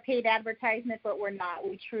like we're a paid advertisement, but we're not.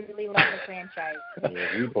 We truly love the franchise.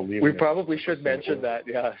 Yeah, we probably should mention that,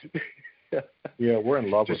 yeah. Yeah, we're in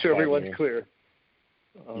love with it. Just so everyone's clear.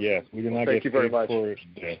 Yes, we do not Thank get you very paid much. for this.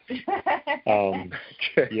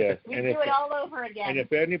 Yes. We do it all over again. And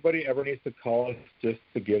if anybody ever needs to call us just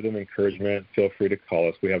to give them encouragement, feel free to call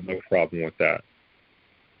us. We have no problem with that.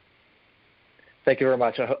 Thank you very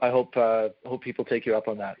much. I hope people take you up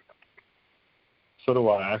on that. So do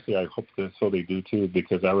I. Actually, I hope that so they do too,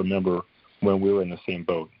 because I remember when we were in the same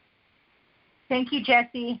boat. Thank you,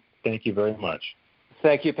 Jesse. Thank you very much.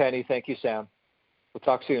 Thank you, Penny. Thank you, Sam. We'll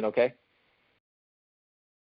talk soon, okay?